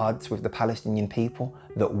him at odds with the Palestinian people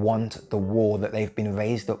that want the war that they've been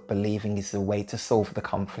raised up believing is the way to solve the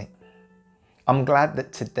conflict. I'm glad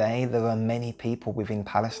that today there are many people within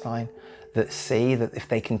Palestine that see that if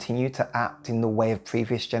they continue to act in the way of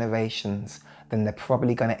previous generations, then they're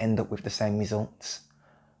probably going to end up with the same results.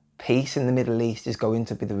 Peace in the Middle East is going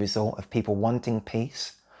to be the result of people wanting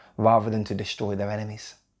peace rather than to destroy their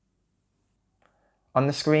enemies. On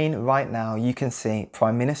the screen right now, you can see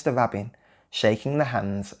Prime Minister Rabin shaking the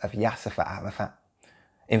hands of Yasser Arafat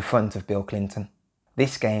in front of Bill Clinton.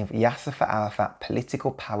 This gave Yasser Arafat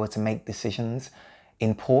political power to make decisions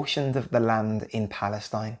in portions of the land in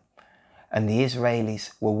Palestine. And the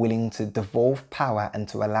Israelis were willing to devolve power and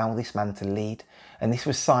to allow this man to lead. And this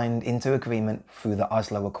was signed into agreement through the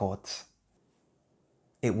Oslo Accords.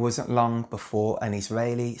 It wasn't long before an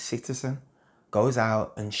Israeli citizen goes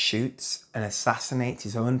out and shoots and assassinates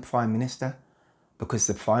his own Prime Minister because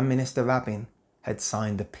the Prime Minister Rabin had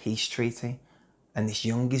signed a peace treaty and this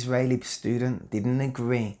young Israeli student didn't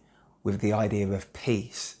agree with the idea of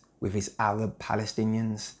peace with his Arab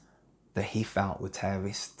Palestinians that he felt were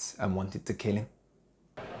terrorists and wanted to kill him.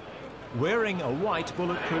 Wearing a white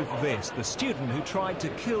bulletproof vest, the student who tried to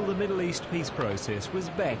kill the Middle East peace process was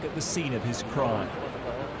back at the scene of his crime.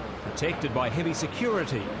 Protected by heavy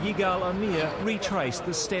security, Yigal Amir retraced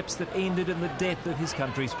the steps that ended in the death of his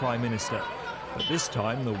country's Prime Minister. But this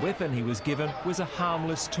time, the weapon he was given was a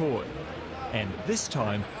harmless toy. And this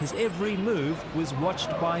time, his every move was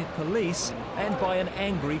watched by police and by an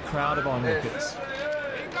angry crowd of onlookers.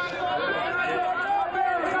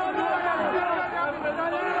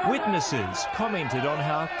 Witnesses commented on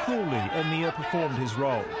how coolly Amir performed his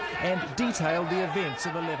role and detailed the events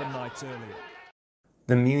of 11 nights earlier.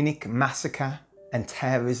 The Munich massacre and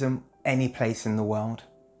terrorism any place in the world.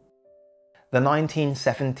 The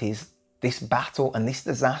 1970s, this battle and this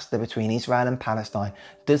disaster between Israel and Palestine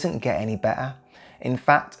doesn't get any better. In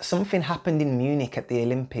fact, something happened in Munich at the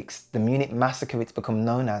Olympics, the Munich massacre it's become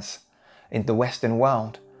known as, in the Western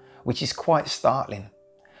world, which is quite startling.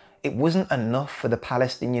 It wasn't enough for the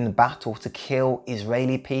Palestinian battle to kill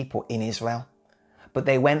Israeli people in Israel, but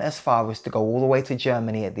they went as far as to go all the way to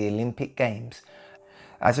Germany at the Olympic Games.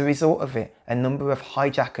 As a result of it, a number of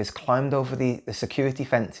hijackers climbed over the security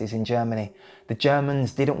fences in Germany. The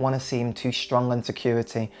Germans didn't want to seem too strong on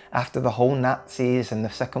security after the whole Nazis and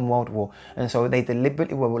the Second World War, and so they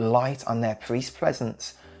deliberately were light on their police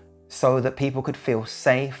presence so that people could feel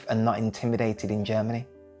safe and not intimidated in Germany.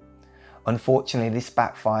 Unfortunately, this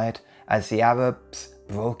backfired as the Arabs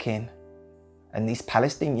broke in and these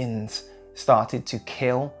Palestinians started to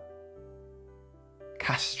kill,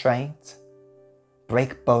 castrate,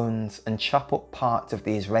 break bones and chop up parts of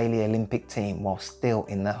the Israeli Olympic team while still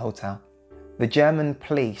in their hotel. The German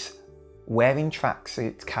police, wearing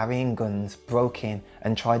tracksuits, carrying guns, broke in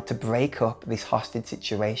and tried to break up this hostage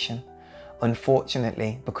situation.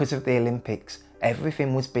 Unfortunately, because of the Olympics,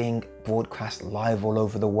 everything was being broadcast live all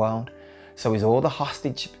over the world. So all the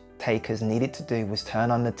hostage takers needed to do was turn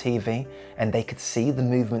on the TV and they could see the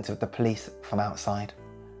movements of the police from outside.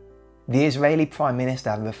 The Israeli Prime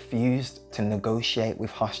Minister refused to negotiate with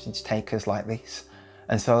hostage takers like this,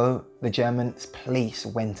 and so the German police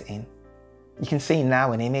went in. You can see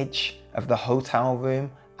now an image of the hotel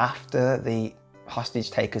room after the hostage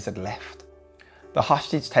takers had left. The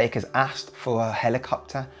hostage takers asked for a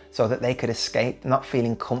helicopter so that they could escape, not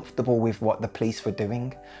feeling comfortable with what the police were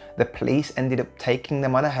doing. The police ended up taking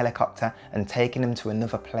them on a helicopter and taking them to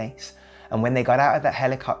another place. And when they got out of that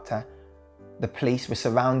helicopter, the police were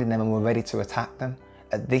surrounding them and were ready to attack them.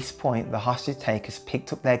 At this point, the hostage takers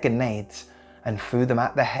picked up their grenades and threw them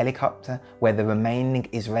at the helicopter where the remaining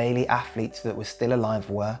Israeli athletes that were still alive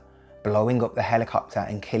were, blowing up the helicopter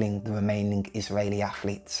and killing the remaining Israeli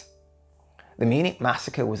athletes. The Munich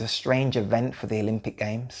massacre was a strange event for the Olympic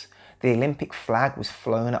Games. The Olympic flag was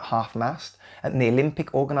flown at half-mast, and the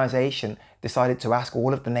Olympic organisation decided to ask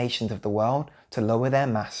all of the nations of the world to lower their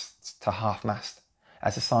masts to half-mast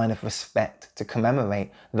as a sign of respect to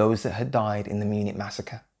commemorate those that had died in the Munich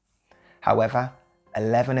massacre. However,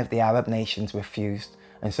 11 of the Arab nations refused,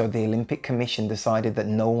 and so the Olympic Commission decided that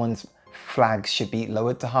no one's flags should be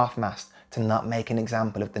lowered to half-mast to not make an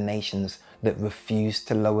example of the nations that refused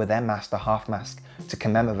to lower their mast to half-mast to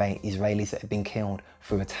commemorate Israelis that had been killed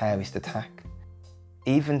through a terrorist attack.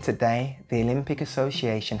 Even today, the Olympic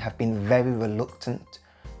Association have been very reluctant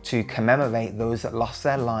to commemorate those that lost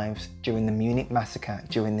their lives during the Munich massacre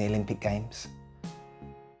during the Olympic Games.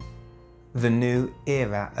 The new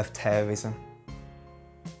era of terrorism.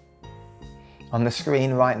 On the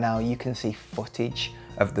screen right now, you can see footage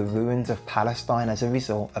of the ruins of Palestine as a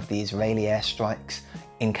result of the Israeli airstrikes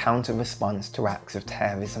in counter-response to acts of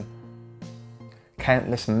terrorism.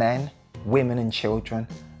 Countless men, women and children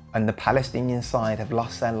on the Palestinian side have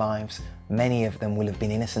lost their lives. Many of them will have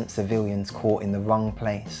been innocent civilians caught in the wrong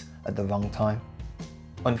place at the wrong time.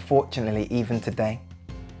 Unfortunately, even today,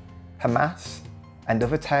 Hamas and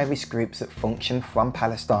other terrorist groups that function from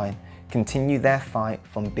Palestine continue their fight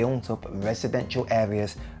from built-up residential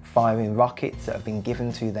areas, firing rockets that have been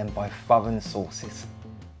given to them by foreign sources,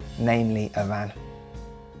 namely Iran.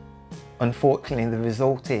 Unfortunately, the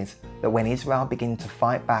result is that when Israel begin to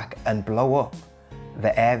fight back and blow up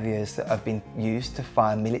the areas that have been used to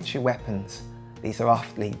fire military weapons, these are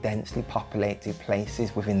often densely populated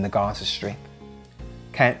places within the Gaza Strip.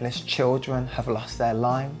 Countless children have lost their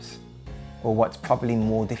lives, or what's probably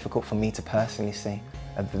more difficult for me to personally see,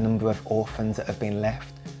 are the number of orphans that have been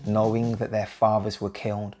left knowing that their fathers were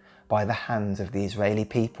killed by the hands of the Israeli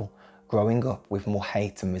people, growing up with more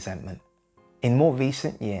hate and resentment. In more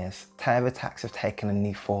recent years, terror attacks have taken a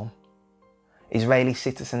new form. Israeli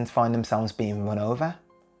citizens find themselves being run over,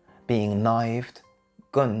 being knifed,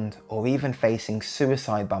 gunned, or even facing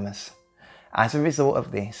suicide bombers. As a result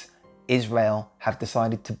of this, Israel have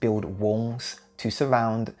decided to build walls to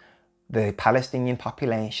surround the Palestinian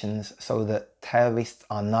populations so that terrorists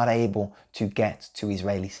are not able to get to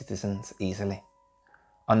Israeli citizens easily.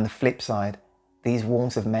 On the flip side, these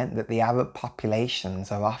walls have meant that the Arab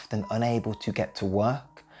populations are often unable to get to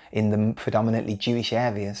work in the predominantly Jewish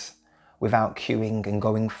areas without queuing and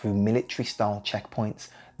going through military-style checkpoints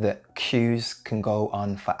that queues can go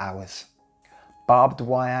on for hours. Barbed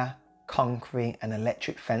wire, concrete and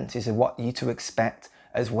electric fences are what you to expect,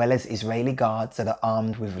 as well as Israeli guards that are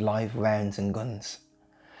armed with live rounds and guns.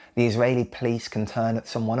 The Israeli police can turn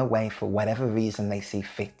someone away for whatever reason they see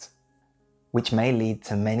fit, which may lead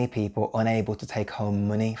to many people unable to take home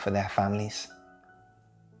money for their families.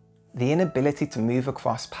 The inability to move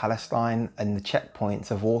across Palestine and the checkpoints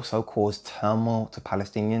have also caused turmoil to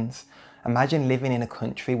Palestinians. Imagine living in a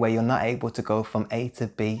country where you're not able to go from A to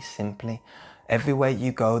B simply. Everywhere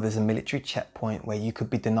you go, there's a military checkpoint where you could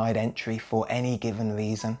be denied entry for any given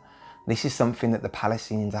reason. This is something that the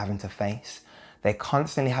Palestinians are having to face. They're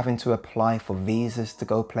constantly having to apply for visas to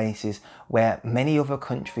go places where many other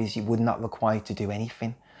countries you would not require to do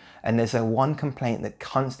anything. And there's one complaint that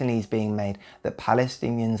constantly is being made that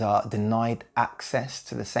Palestinians are denied access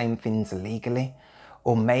to the same things legally,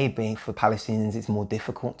 or maybe for Palestinians it's more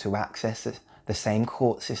difficult to access the same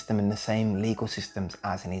court system and the same legal systems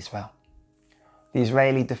as in Israel. The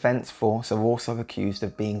Israeli Defense Force are also accused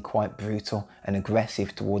of being quite brutal and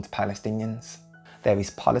aggressive towards Palestinians. There is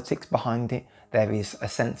politics behind it, there is a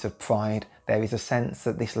sense of pride, there is a sense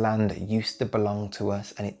that this land used to belong to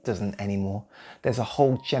us and it doesn't anymore. There's a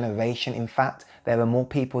whole generation, in fact, there are more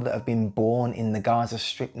people that have been born in the Gaza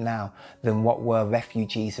Strip now than what were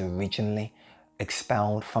refugees originally,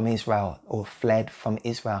 expelled from Israel or fled from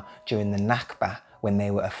Israel during the Nakba when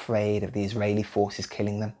they were afraid of the Israeli forces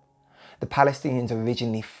killing them. The Palestinians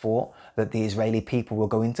originally thought that the Israeli people were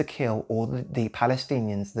going to kill all the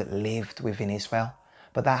Palestinians that lived within Israel,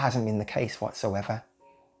 but that hasn't been the case whatsoever.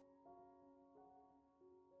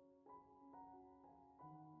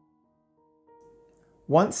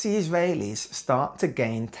 Once the Israelis start to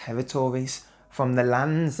gain territories from the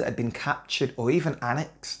lands that had been captured or even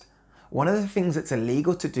annexed, one of the things that's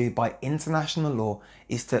illegal to do by international law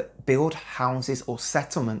is to build houses or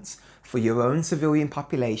settlements for your own civilian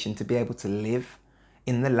population to be able to live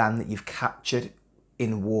in the land that you've captured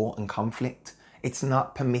in war and conflict. It's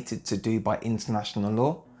not permitted to do by international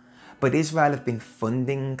law. But Israel have been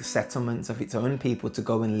funding settlements of its own people to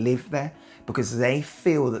go and live there because they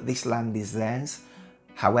feel that this land is theirs.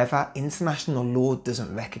 However, international law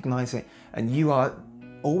doesn't recognise it, and you are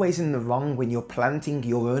always in the wrong when you're planting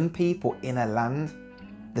your own people in a land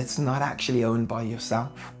that's not actually owned by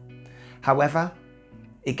yourself. However,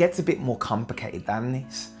 it gets a bit more complicated than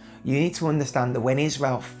this. You need to understand that when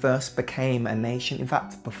Israel first became a nation, in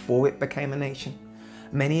fact, before it became a nation,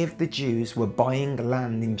 many of the Jews were buying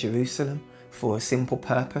land in Jerusalem for a simple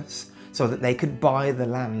purpose, so that they could buy the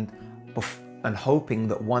land and hoping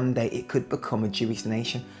that one day it could become a Jewish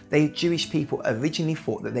nation. The Jewish people originally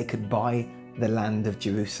thought that they could buy the land of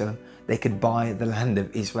Jerusalem, they could buy the land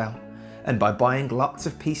of Israel, and by buying lots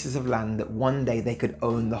of pieces of land that one day they could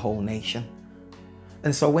own the whole nation.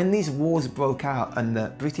 And so when these wars broke out and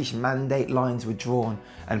the British mandate lines were drawn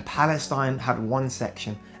and Palestine had one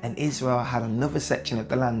section and Israel had another section of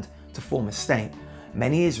the land to form a state,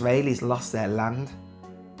 many Israelis lost their land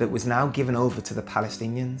that was now given over to the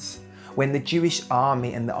Palestinians. When the Jewish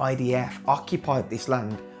army and the IDF occupied this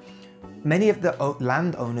land, many of the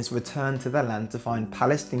landowners returned to their land to find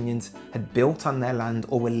Palestinians had built on their land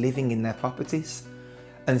or were living in their properties.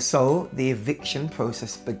 And so the eviction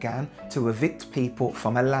process began to evict people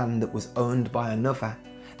from a land that was owned by another,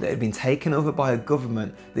 that had been taken over by a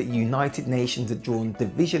government that United Nations had drawn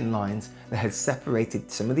division lines that had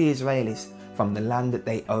separated some of the Israelis from the land that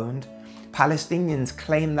they owned. Palestinians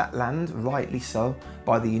claimed that land, rightly so,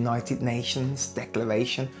 by the United Nations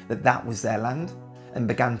declaration that that was their land and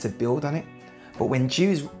began to build on it. But when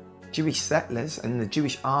Jewish settlers and the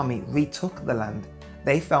Jewish army retook the land,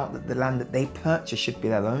 they felt that the land that they purchased should be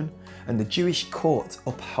their own, and the Jewish courts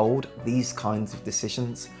uphold these kinds of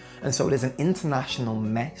decisions. And so there's an international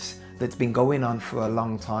mess that's been going on for a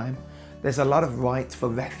long time. There's a lot of rights for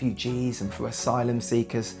refugees and for asylum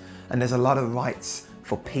seekers, and there's a lot of rights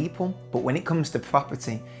for people, but when it comes to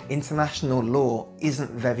property, international law isn't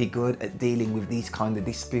very good at dealing with these kind of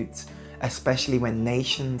disputes, especially when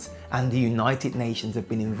nations and the United Nations have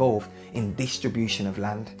been involved in distribution of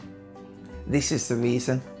land. This is the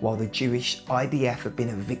reason why the Jewish IDF have been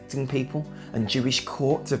evicting people and Jewish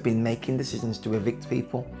courts have been making decisions to evict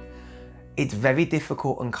people. It's very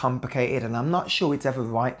difficult and complicated, and I'm not sure it's ever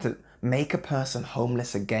right to make a person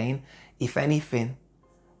homeless again. If anything,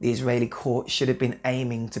 the Israeli courts should have been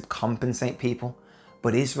aiming to compensate people,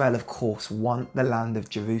 but Israel of course want the land of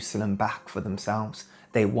Jerusalem back for themselves.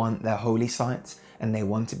 They want their holy sites and they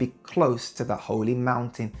want to be close to the holy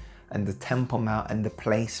mountain and the Temple Mount and the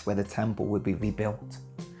place where the temple would be rebuilt.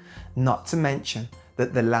 Not to mention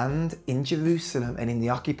that the land in Jerusalem and in the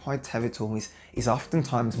occupied territories is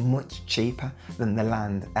oftentimes much cheaper than the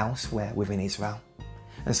land elsewhere within Israel.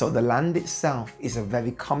 And so the land itself is a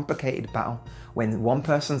very complicated battle when one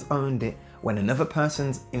person's owned it, when another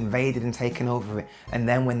person's invaded and taken over it, and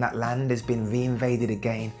then when that land has been reinvaded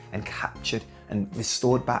again and captured and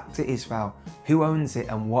restored back to Israel, who owns it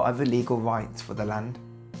and what are the legal rights for the land?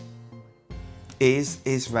 Is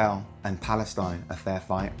Israel and Palestine a fair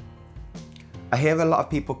fight? I hear a lot of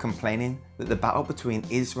people complaining that the battle between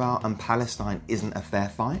Israel and Palestine isn't a fair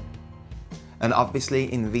fight. And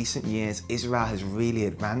obviously in recent years, Israel has really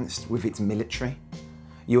advanced with its military.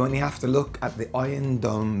 You only have to look at the Iron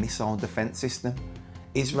Dome missile defense system.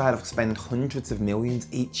 Israel have spent hundreds of millions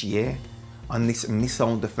each year on this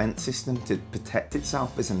missile defense system to protect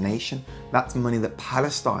itself as a nation. That's money that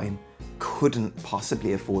Palestine couldn't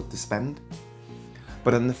possibly afford to spend.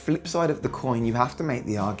 But on the flip side of the coin, you have to make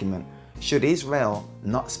the argument, Should Israel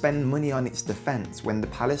not spend money on its defense when the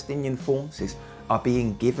Palestinian forces are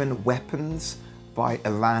being given weapons by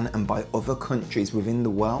Iran and by other countries within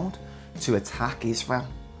the world to attack Israel?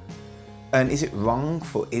 And is it wrong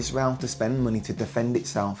for Israel to spend money to defend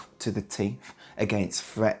itself to the teeth against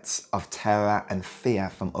threats of terror and fear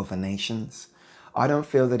from other nations? I don't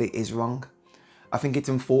feel that it is wrong. I think it's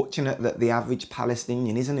unfortunate that the average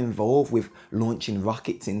Palestinian isn't involved with launching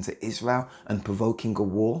rockets into Israel and provoking a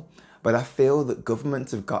war, but I feel that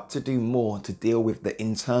governments have got to do more to deal with the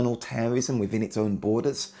internal terrorism within its own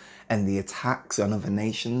borders and the attacks on other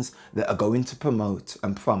nations that are going to promote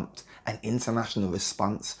and prompt an international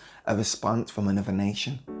response, a response from another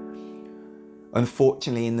nation.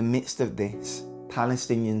 Unfortunately, in the midst of this,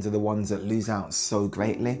 Palestinians are the ones that lose out so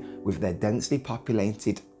greatly with their densely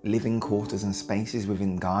populated living quarters and spaces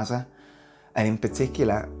within Gaza. And in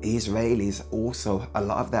particular, Israelis also, a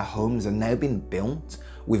lot of their homes are now being built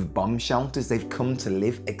with bomb shelters. They've come to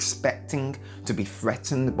live expecting to be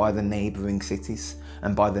threatened by the neighbouring cities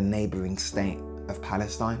and by the neighbouring state of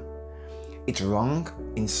Palestine. It's wrong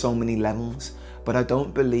in so many levels, but I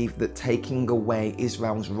don't believe that taking away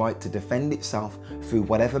Israel's right to defend itself through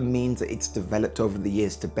whatever means that it's developed over the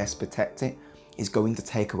years to best protect it is going to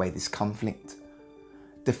take away this conflict.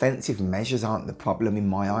 Defensive measures aren't the problem in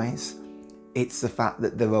my eyes. It's the fact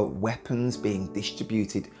that there are weapons being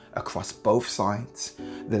distributed across both sides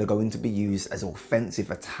that are going to be used as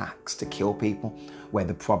offensive attacks to kill people where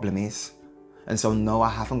the problem is. And so no, I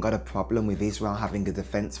haven't got a problem with Israel having a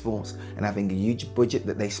defense force and having a huge budget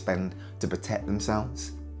that they spend to protect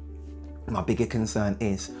themselves. My bigger concern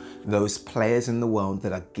is those players in the world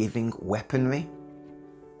that are giving weaponry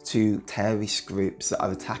to terrorist groups that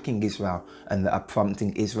are attacking Israel and that are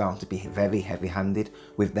prompting Israel to be very heavy-handed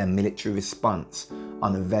with their military response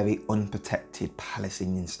on a very unprotected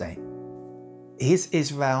Palestinian state. Is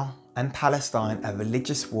Israel and Palestine a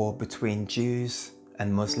religious war between Jews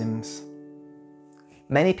and Muslims?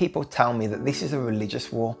 Many people tell me that this is a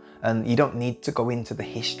religious war and you don't need to go into the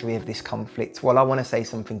history of this conflict. Well, I want to say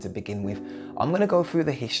something to begin with. I'm going to go through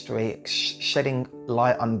the history, shedding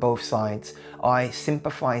light on both sides. I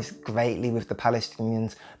sympathise greatly with the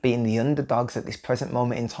Palestinians being the underdogs at this present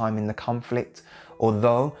moment in time in the conflict.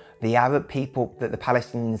 Although the Arab people that the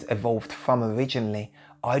Palestinians evolved from originally,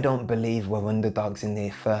 I don't believe were underdogs in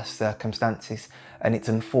their first circumstances. And it's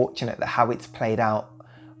unfortunate that how it's played out,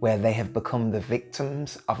 where they have become the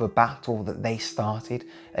victims of a battle that they started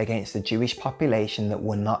against the Jewish population that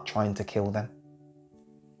were not trying to kill them.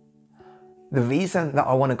 The reason that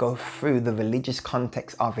I want to go through the religious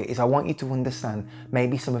context of it is I want you to understand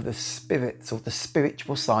maybe some of the spirits or the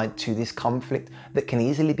spiritual side to this conflict that can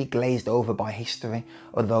easily be glazed over by history,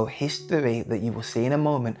 although history that you will see in a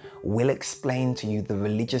moment will explain to you the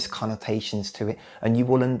religious connotations to it, and you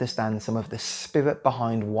will understand some of the spirit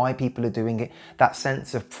behind why people are doing it. That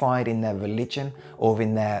sense of pride in their religion or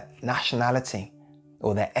in their nationality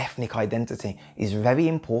or their ethnic identity is very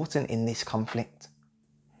important in this conflict.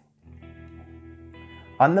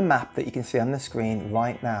 On the map that you can see on the screen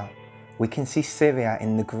right now, we can see Syria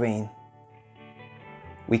in the green.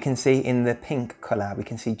 We can see in the pink colour, we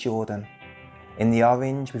can see Jordan. In the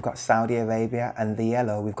orange, we've got Saudi Arabia, and the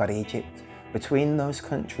yellow, we've got Egypt. Between those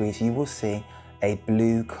countries, you will see a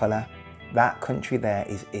blue colour. That country there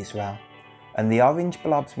is Israel. And the orange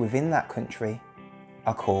blobs within that country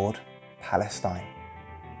are called Palestine.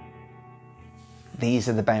 These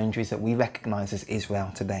are the boundaries that we recognise as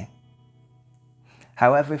Israel today.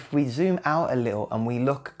 However, if we zoom out a little and we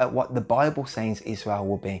look at what the Bible says Israel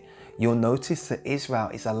will be, you'll notice that Israel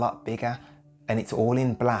is a lot bigger and it's all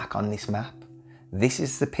in black on this map. This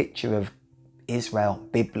is the picture of Israel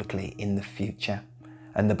biblically in the future,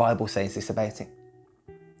 and the Bible says this about it.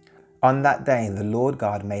 On that day, the Lord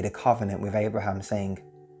God made a covenant with Abraham, saying,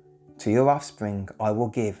 "To your offspring I will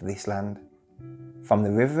give this land, from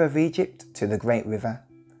the river of Egypt to the great river,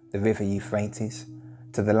 the river Euphrates,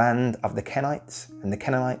 to the land of the Kenites and the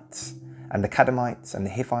Canaanites and the Kadamites and the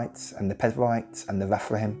Hittites and the Perizzites and the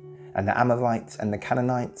Rephaim and the Amorites and the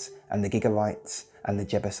Canaanites and the Gigarites and the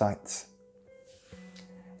Jebusites."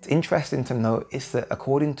 It's interesting to notice that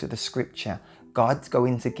according to the scripture, God's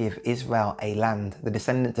going to give Israel a land, the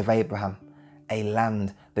descendants of Abraham, a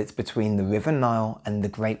land that's between the River Nile and the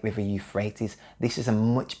great river Euphrates. This is a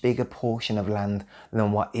much bigger portion of land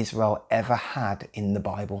than what Israel ever had in the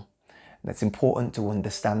Bible. It's important to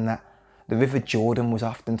understand that. The River Jordan was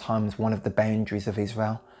oftentimes one of the boundaries of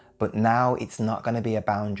Israel, but now it's not going to be a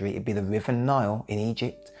boundary. It'd be the River Nile in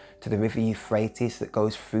Egypt to the River Euphrates that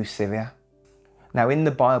goes through Syria. Now in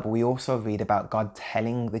the Bible, we also read about God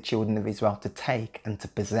telling the children of Israel to take and to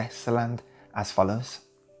possess the land as follows.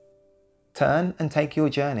 Turn and take your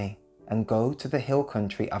journey and go to the hill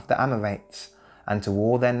country of the Amorites and to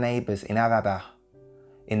all their neighbours in Arabah,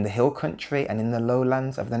 in the hill country and in the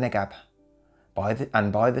lowlands of the Negab,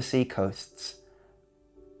 by the sea coasts,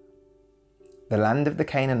 the land of the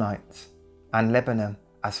Canaanites, and Lebanon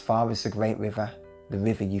as far as the great river, the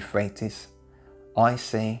river Euphrates. I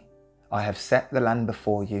have set the land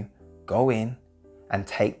before you. Go in and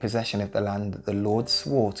take possession of the land that the Lord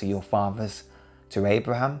swore to your fathers, to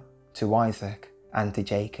Abraham, to Isaac, and to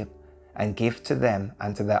Jacob, and give to them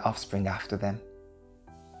and to their offspring after them.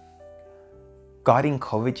 God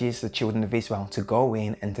encourages the children of Israel to go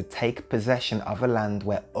in and to take possession of a land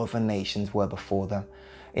where other nations were before them.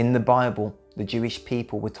 In the Bible, the Jewish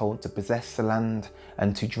people were told to possess the land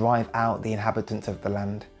and to drive out the inhabitants of the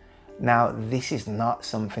land. Now, this is not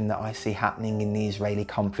something that I see happening in the Israeli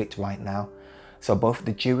conflict right now. So both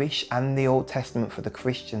the Jewish and the Old Testament for the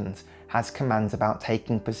Christians has commands about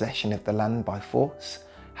taking possession of the land by force.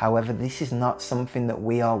 However, this is not something that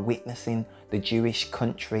we are witnessing the Jewish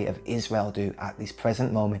country of Israel do at this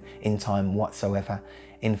present moment in time whatsoever.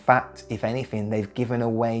 In fact, if anything, they've given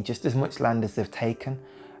away just as much land as they've taken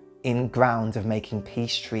in grounds of making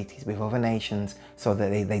peace treaties with other nations so that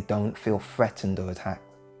they don't feel threatened or attacked.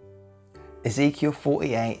 Ezekiel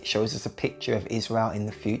 48 shows us a picture of Israel in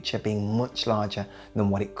the future being much larger than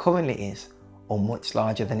what it currently is, or much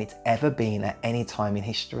larger than it's ever been at any time in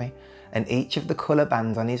history. And each of the colour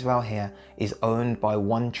bands on Israel here is owned by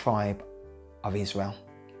one tribe of Israel.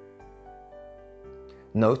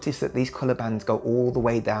 Notice that these colour bands go all the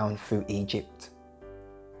way down through Egypt.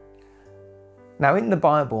 Now in the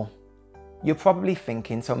Bible, you're probably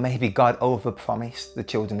thinking, so maybe God overpromised the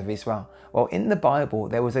children of Israel. Well, in the Bible,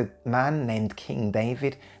 there was a man named King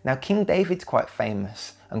David. Now, King David's quite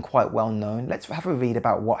famous and quite well known. Let's have a read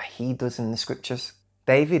about what he does in the scriptures.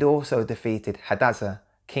 David also defeated Hadassah,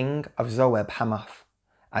 king of Zoeb Hamath,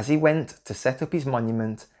 as he went to set up his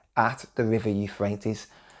monument at the river Euphrates.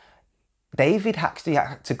 David actually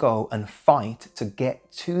had to go and fight to get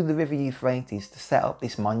to the river Euphrates to set up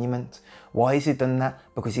this monument. Why has he done that?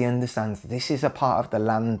 Because he understands this is a part of the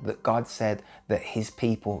land that God said that his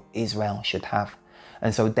people, Israel, should have.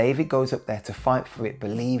 And so David goes up there to fight for it,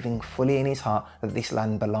 believing fully in his heart that this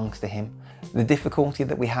land belongs to him. The difficulty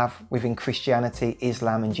that we have within Christianity,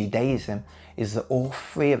 Islam and Judaism is that all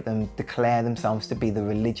three of them declare themselves to be the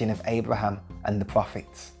religion of Abraham and the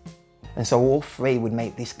prophets. And so all three would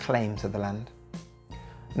make this claim to the land.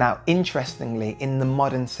 Now, interestingly, in the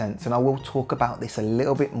modern sense, and I will talk about this a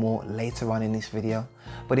little bit more later on in this video,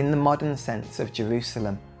 but in the modern sense of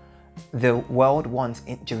Jerusalem, the world wants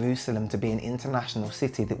Jerusalem to be an international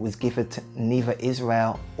city that was given to neither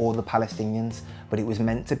Israel or the Palestinians, but it was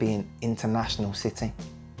meant to be an international city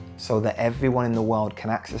so that everyone in the world can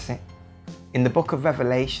access it. In the book of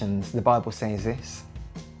Revelations, the Bible says this: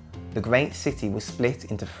 the great city was split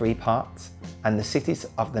into 3 parts, and the cities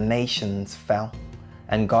of the nations fell.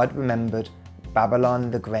 And God remembered Babylon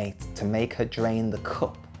the Great to make her drain the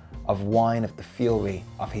cup of wine of the fury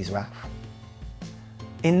of his wrath.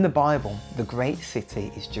 In the Bible, the great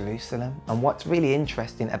city is Jerusalem. And what's really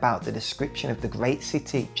interesting about the description of the great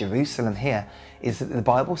city, Jerusalem here, is that the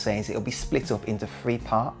Bible says it'll be split up into 3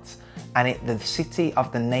 parts, and the city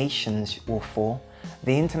of the nations will fall.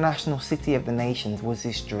 The international city of the nations was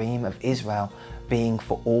this dream of Israel being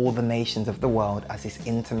for all the nations of the world as this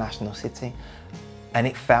international city. And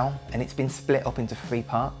it fell, and it's been split up into 3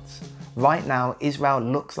 parts. Right now, Israel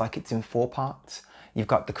looks like it's in 4 parts. You've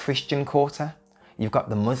got the Christian quarter, you've got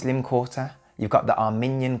the Muslim quarter, you've got the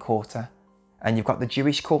Armenian quarter, and you've got the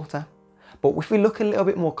Jewish quarter. But if we look a little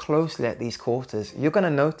bit more closely at these quarters, you're going to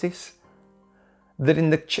notice that in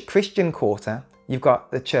the Christian quarter, you've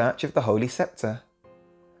got the Church of the Holy Sepulchre.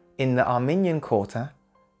 In the Armenian quarter,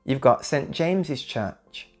 you've got St. James's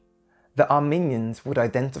Church. The Armenians would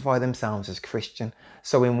identify themselves as Christian.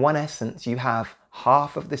 So in one essence, you have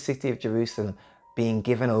half of the city of Jerusalem being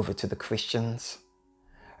given over to the Christians.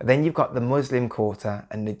 Then you've got the Muslim quarter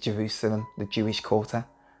and the Jewish quarter.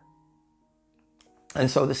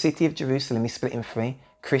 And so the city of Jerusalem is split in 3,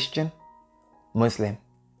 Christian, Muslim,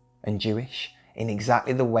 and Jewish, in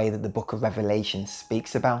exactly the way that the book of Revelation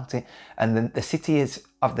speaks about it. And the city is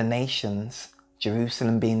of the nations,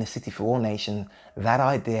 Jerusalem being the city for all nations, that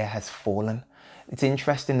idea has fallen. It's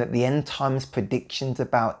interesting that the end times predictions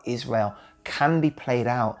about Israel can be played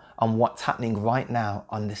out on what's happening right now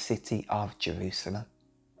on the city of Jerusalem.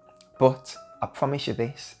 But I promise you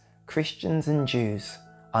this, Christians and Jews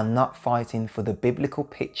are not fighting for the biblical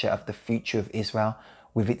picture of the future of Israel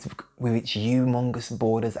with its humongous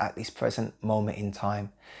borders at this present moment in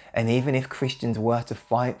time. And even if Christians were to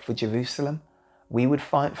fight for Jerusalem, we would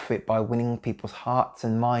fight for it by winning people's hearts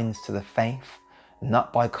and minds to the faith,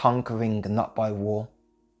 not by conquering and not by war.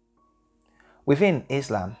 Within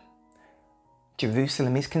Islam,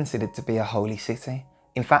 Jerusalem is considered to be a holy city.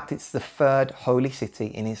 In fact, it's the third holy city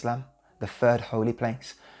in Islam, the third holy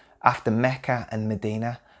place, after Mecca and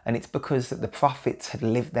Medina, and it's because that the prophets had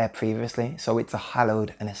lived there previously, so it's a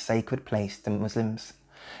hallowed and a sacred place to Muslims.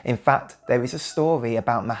 In fact, there is a story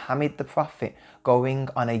about Muhammad the Prophet going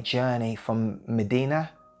on a journey from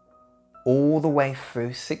Medina all the way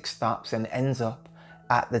through 6 stops and ends up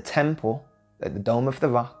at the temple, at the Dome of the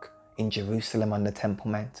Rock in Jerusalem on the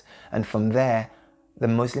Temple Mount. And from there, the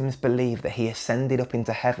Muslims believe that he ascended up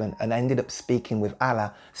into heaven and ended up speaking with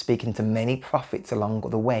Allah, speaking to many prophets along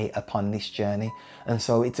the way upon this journey. And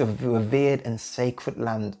so it's a revered and sacred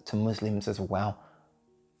land to Muslims as well.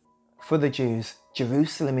 For the Jews,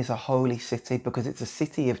 Jerusalem is a holy city because it's a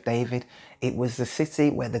city of David. It was the city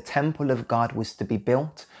where the temple of God was to be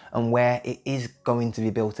built and where it is going to be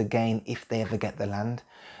built again if they ever get the land.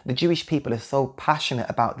 The Jewish people are so passionate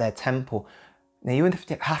about their temple. Now you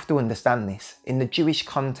have to understand this. In the Jewish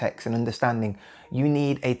context and understanding, you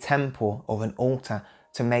need a temple or an altar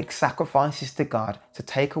to make sacrifices to God, to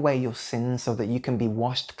take away your sins so that you can be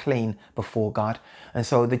washed clean before God. And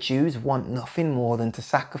so the Jews want nothing more than to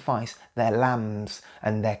sacrifice their lambs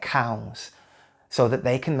and their cows so that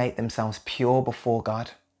they can make themselves pure before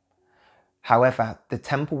God. However, the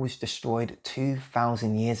temple was destroyed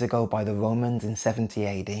 2,000 years ago by the Romans in 70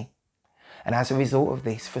 AD. And as a result of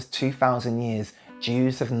this, for 2,000 years,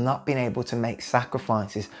 Jews have not been able to make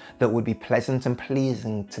sacrifices that would be pleasant and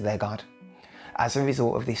pleasing to their God. As a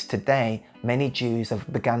result of this, today, many Jews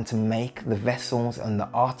have begun to make the vessels and the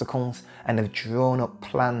articles and have drawn up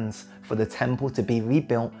plans for the temple to be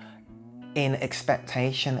rebuilt in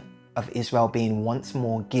expectation of Israel being once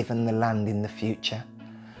more given the land in the future.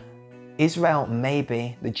 Israel may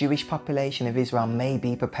be, the Jewish population of Israel may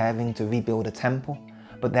be preparing to rebuild a temple,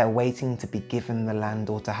 but they're waiting to be given the land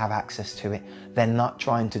or to have access to it. They're not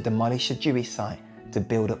trying to demolish a Jewish site to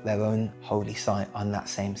build up their own holy site on that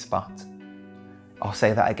same spot. I'll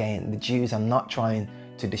say that again, the Jews are not trying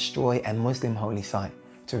to destroy a Muslim holy site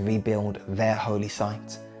to rebuild their holy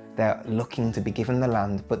site. They're looking to be given the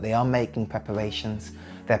land, but they are making preparations.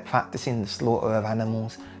 They're practicing the slaughter of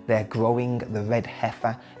animals. They're growing the red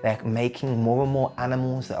heifer. They're making more and more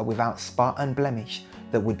animals that are without spot and blemish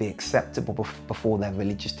that would be acceptable before their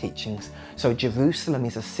religious teachings. So Jerusalem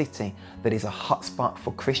is a city that is a hotspot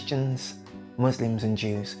for Christians, Muslims and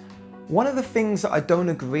Jews. One of the things that I don't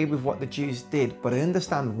agree with what the Jews did, but I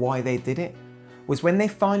understand why they did it, was when they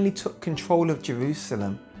finally took control of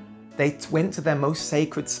Jerusalem, they went to their most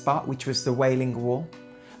sacred spot, which was the Wailing Wall.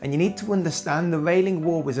 And you need to understand the Wailing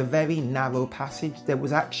Wall was a very narrow passage. There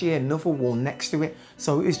was actually another wall next to it.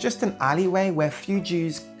 So it was just an alleyway where few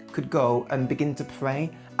Jews could go and begin to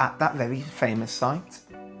pray at that very famous site.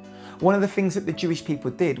 One of the things that the Jewish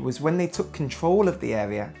people did was when they took control of the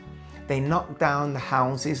area, they knocked down the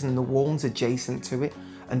houses and the walls adjacent to it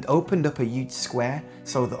and opened up a huge square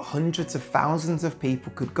so that hundreds of thousands of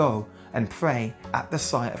people could go and pray at the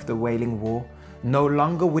site of the Wailing Wall. No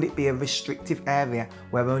longer would it be a restrictive area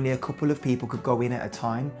where only a couple of people could go in at a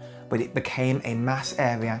time, but it became a mass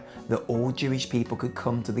area that all Jewish people could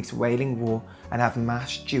come to this Wailing Wall and have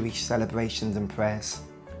mass Jewish celebrations and prayers.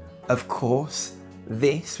 Of course,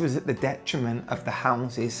 this was at the detriment of the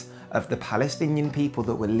houses of the Palestinian people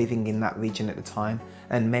that were living in that region at the time,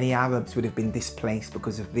 and many Arabs would have been displaced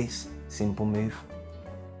because of this simple move.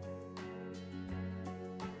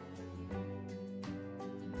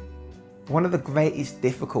 One of the greatest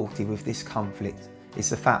difficulty with this conflict is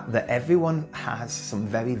the fact that everyone has some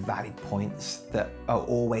very valid points that are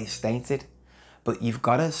always stated, but you've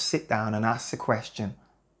got to sit down and ask the question,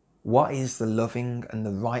 what is the loving and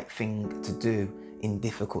the right thing to do in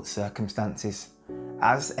difficult circumstances?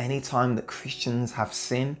 As any time that Christians have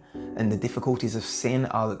sin and the difficulties of sin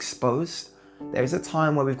are exposed, there is a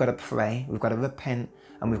time where we've got to pray, we've got to repent,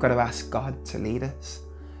 and we've got to ask God to lead us.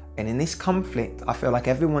 And in this conflict, I feel like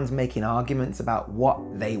everyone's making arguments about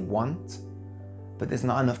what they want, but there's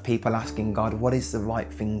not enough people asking God, what is the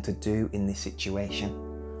right thing to do in this situation?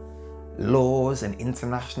 Laws and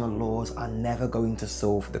international laws are never going to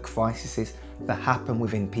solve the crises that happen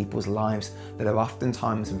within people's lives that are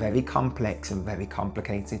oftentimes very complex and very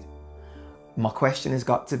complicated. My question has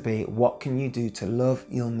got to be, what can you do to love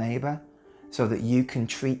your neighbour so that you can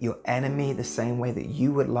treat your enemy the same way that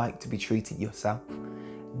you would like to be treated yourself?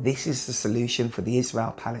 This is the solution for the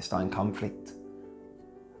Israel-Palestine conflict.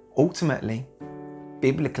 Ultimately,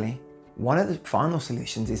 biblically, one of the final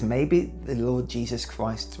solutions is maybe the Lord Jesus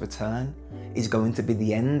Christ's return is going to be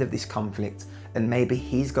the end of this conflict, and maybe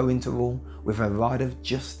he's going to rule with a rod of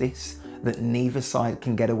justice that neither side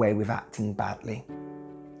can get away with acting badly.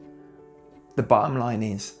 The bottom line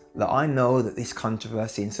is that I know that this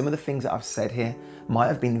controversy and some of the things that I've said here might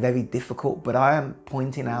have been very difficult, but I am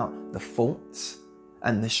pointing out the faults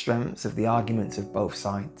and the strengths of the arguments of both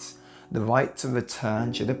sides. The right to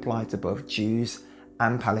return should apply to both Jews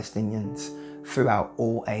and Palestinians throughout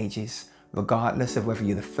all ages, regardless of whether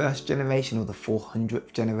you're the first generation or the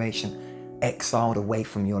 400th generation exiled away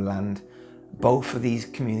from your land. Both of these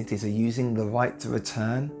communities are using the right to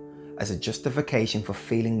return as a justification for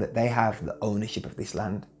feeling that they have the ownership of this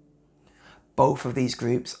land. Both of these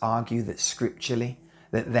groups argue that scripturally,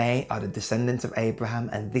 that they are the descendants of Abraham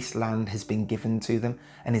and this land has been given to them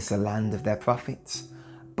and is the land of their prophets.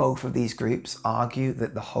 Both of these groups argue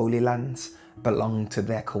that the Holy Lands belong to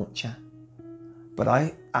their culture. But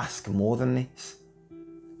I ask more than this.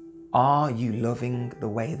 Are you loving the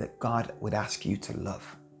way that God would ask you to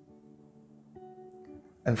love?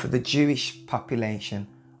 And for the Jewish population,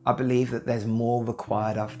 I believe that there's more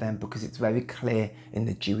required of them because it's very clear in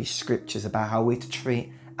the Jewish scriptures about how we're to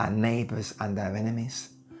treat our neighbours and our enemies.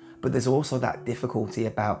 But there's also that difficulty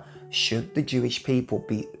about, should the Jewish people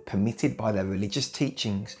be permitted by their religious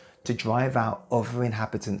teachings to drive out other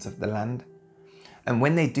inhabitants of the land? And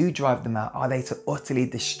when they do drive them out, are they to utterly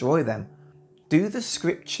destroy them? Do the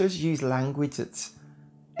scriptures use language that's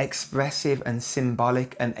expressive and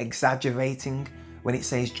symbolic and exaggerating when it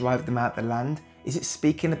says drive them out the land? Is it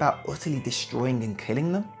speaking about utterly destroying and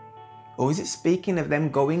killing them? Or is it speaking of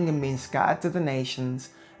them going and being scattered to the nations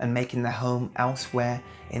and making their home elsewhere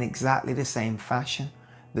in exactly the same fashion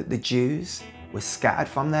that the Jews were scattered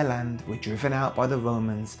from their land, were driven out by the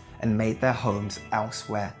Romans and made their homes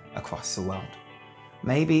elsewhere across the world?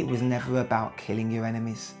 Maybe it was never about killing your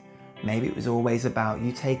enemies. Maybe it was always about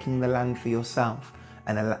you taking the land for yourself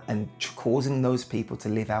and causing those people to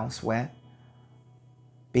live elsewhere.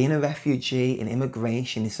 Being a refugee and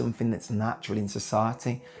immigration is something that's natural in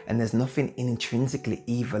society, and there's nothing intrinsically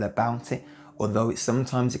evil about it, although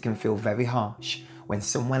sometimes it can feel very harsh when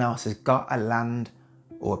someone else has got a land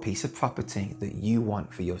or a piece of property that you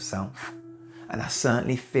want for yourself. And I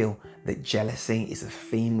certainly feel that jealousy is a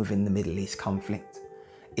theme within the Middle East conflict.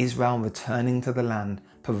 Israel returning to the land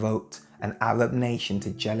provoked an Arab nation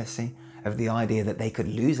to jealousy of the idea that they could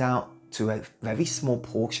lose out to a very small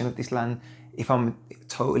portion of this land, if I'm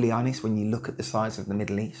totally honest, when you look at the size of the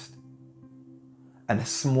Middle East. And a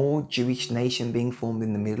small Jewish nation being formed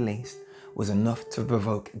in the Middle East was enough to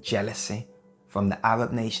provoke jealousy from the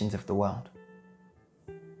Arab nations of the world.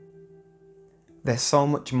 There's so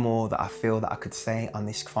much more that I feel that I could say on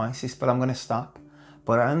this crisis, but I'm going to stop.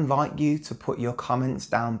 But I invite you to put your comments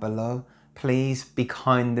down below. Please be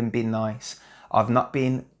kind and be nice. I've not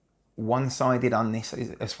been one-sided on this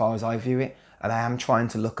as far as I view it, and I am trying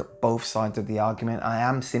to look at both sides of the argument. I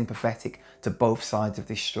am sympathetic to both sides of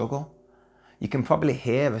this struggle. You can probably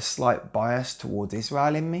hear a slight bias towards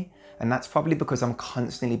Israel in me, and that's probably because I'm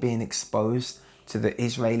constantly being exposed to the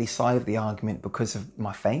Israeli side of the argument because of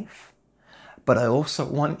my faith. But I also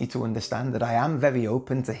want you to understand that I am very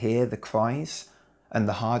open to hear the cries and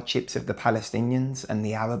the hardships of the Palestinians and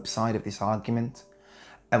the Arab side of this argument.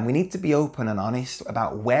 And we need to be open and honest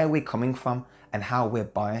about where we're coming from and how we're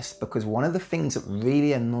biased, because one of the things that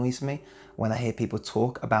really annoys me when I hear people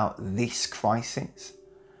talk about this crisis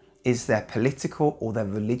is their political or their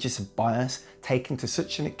religious bias taken to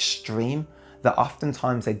such an extreme that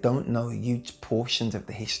oftentimes they don't know huge portions of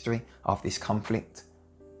the history of this conflict.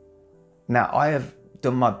 Now, I have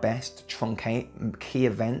done my best to truncate key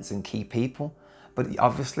events and key people, but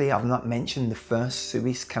obviously I've not mentioned the first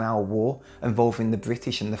Suez Canal War involving the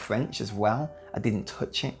British and the French as well. I didn't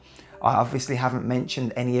touch it. I obviously haven't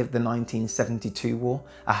mentioned any of the 1972 war.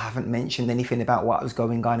 I haven't mentioned anything about what was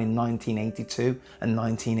going on in 1982 and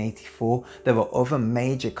 1984. There were other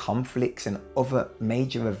major conflicts and other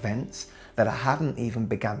major events that I haven't even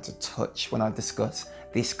begun to touch when I discuss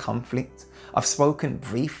this conflict. I've spoken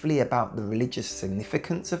briefly about the religious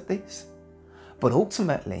significance of this, but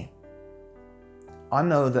ultimately, I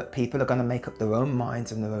know that people are going to make up their own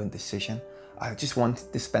minds and their own decision. I just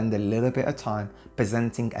wanted to spend a little bit of time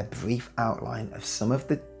presenting a brief outline of some of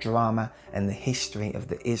the drama and the history of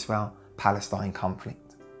the Israel-Palestine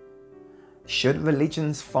conflict. Should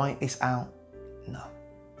religions fight this out? No.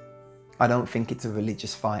 I don't think it's a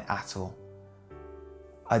religious fight at all.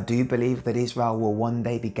 I do believe that Israel will one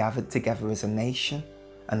day be gathered together as a nation,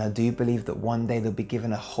 and I do believe that one day they'll be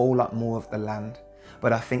given a whole lot more of the land.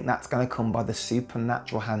 But I think that's going to come by the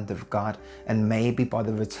supernatural hand of God, and maybe by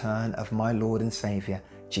the return of my Lord and Saviour,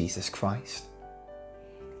 Jesus Christ.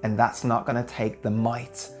 And that's not going to take the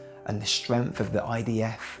might and the strength of the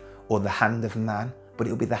IDF or the hand of man, but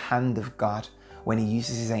it'll be the hand of God when he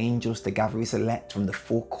uses his angels to gather his elect from the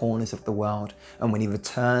four corners of the world, and when he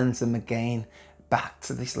returns them again back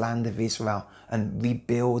to this land of Israel and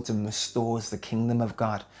rebuilds and restores the kingdom of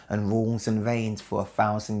God and rules and reigns for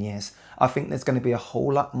 1,000 years. I think there's going to be a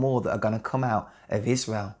whole lot more that are going to come out of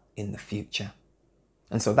Israel in the future.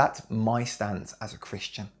 And so that's my stance as a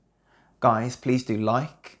Christian. Guys, please do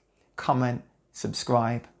like, comment,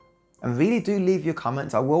 subscribe, and really do leave your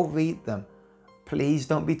comments. I will read them. Please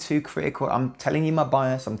don't be too critical. I'm telling you my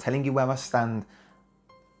bias, I'm telling you where I stand,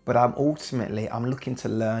 but I'm looking to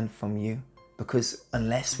learn from you, because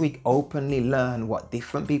unless we openly learn what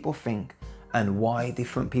different people think and why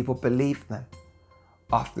different people believe them,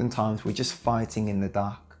 oftentimes we're just fighting in the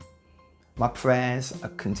dark. My prayers are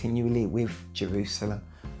continually with Jerusalem,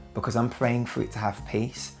 because I'm praying for it to have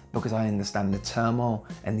peace, because I understand the turmoil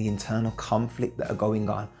and the internal conflict that are going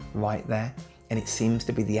on right there. And it seems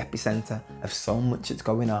to be the epicenter of so much that's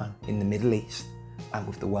going on in the Middle East and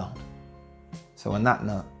with the world. So on that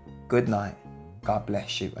note, good night, God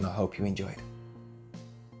bless you, and I hope you enjoyed.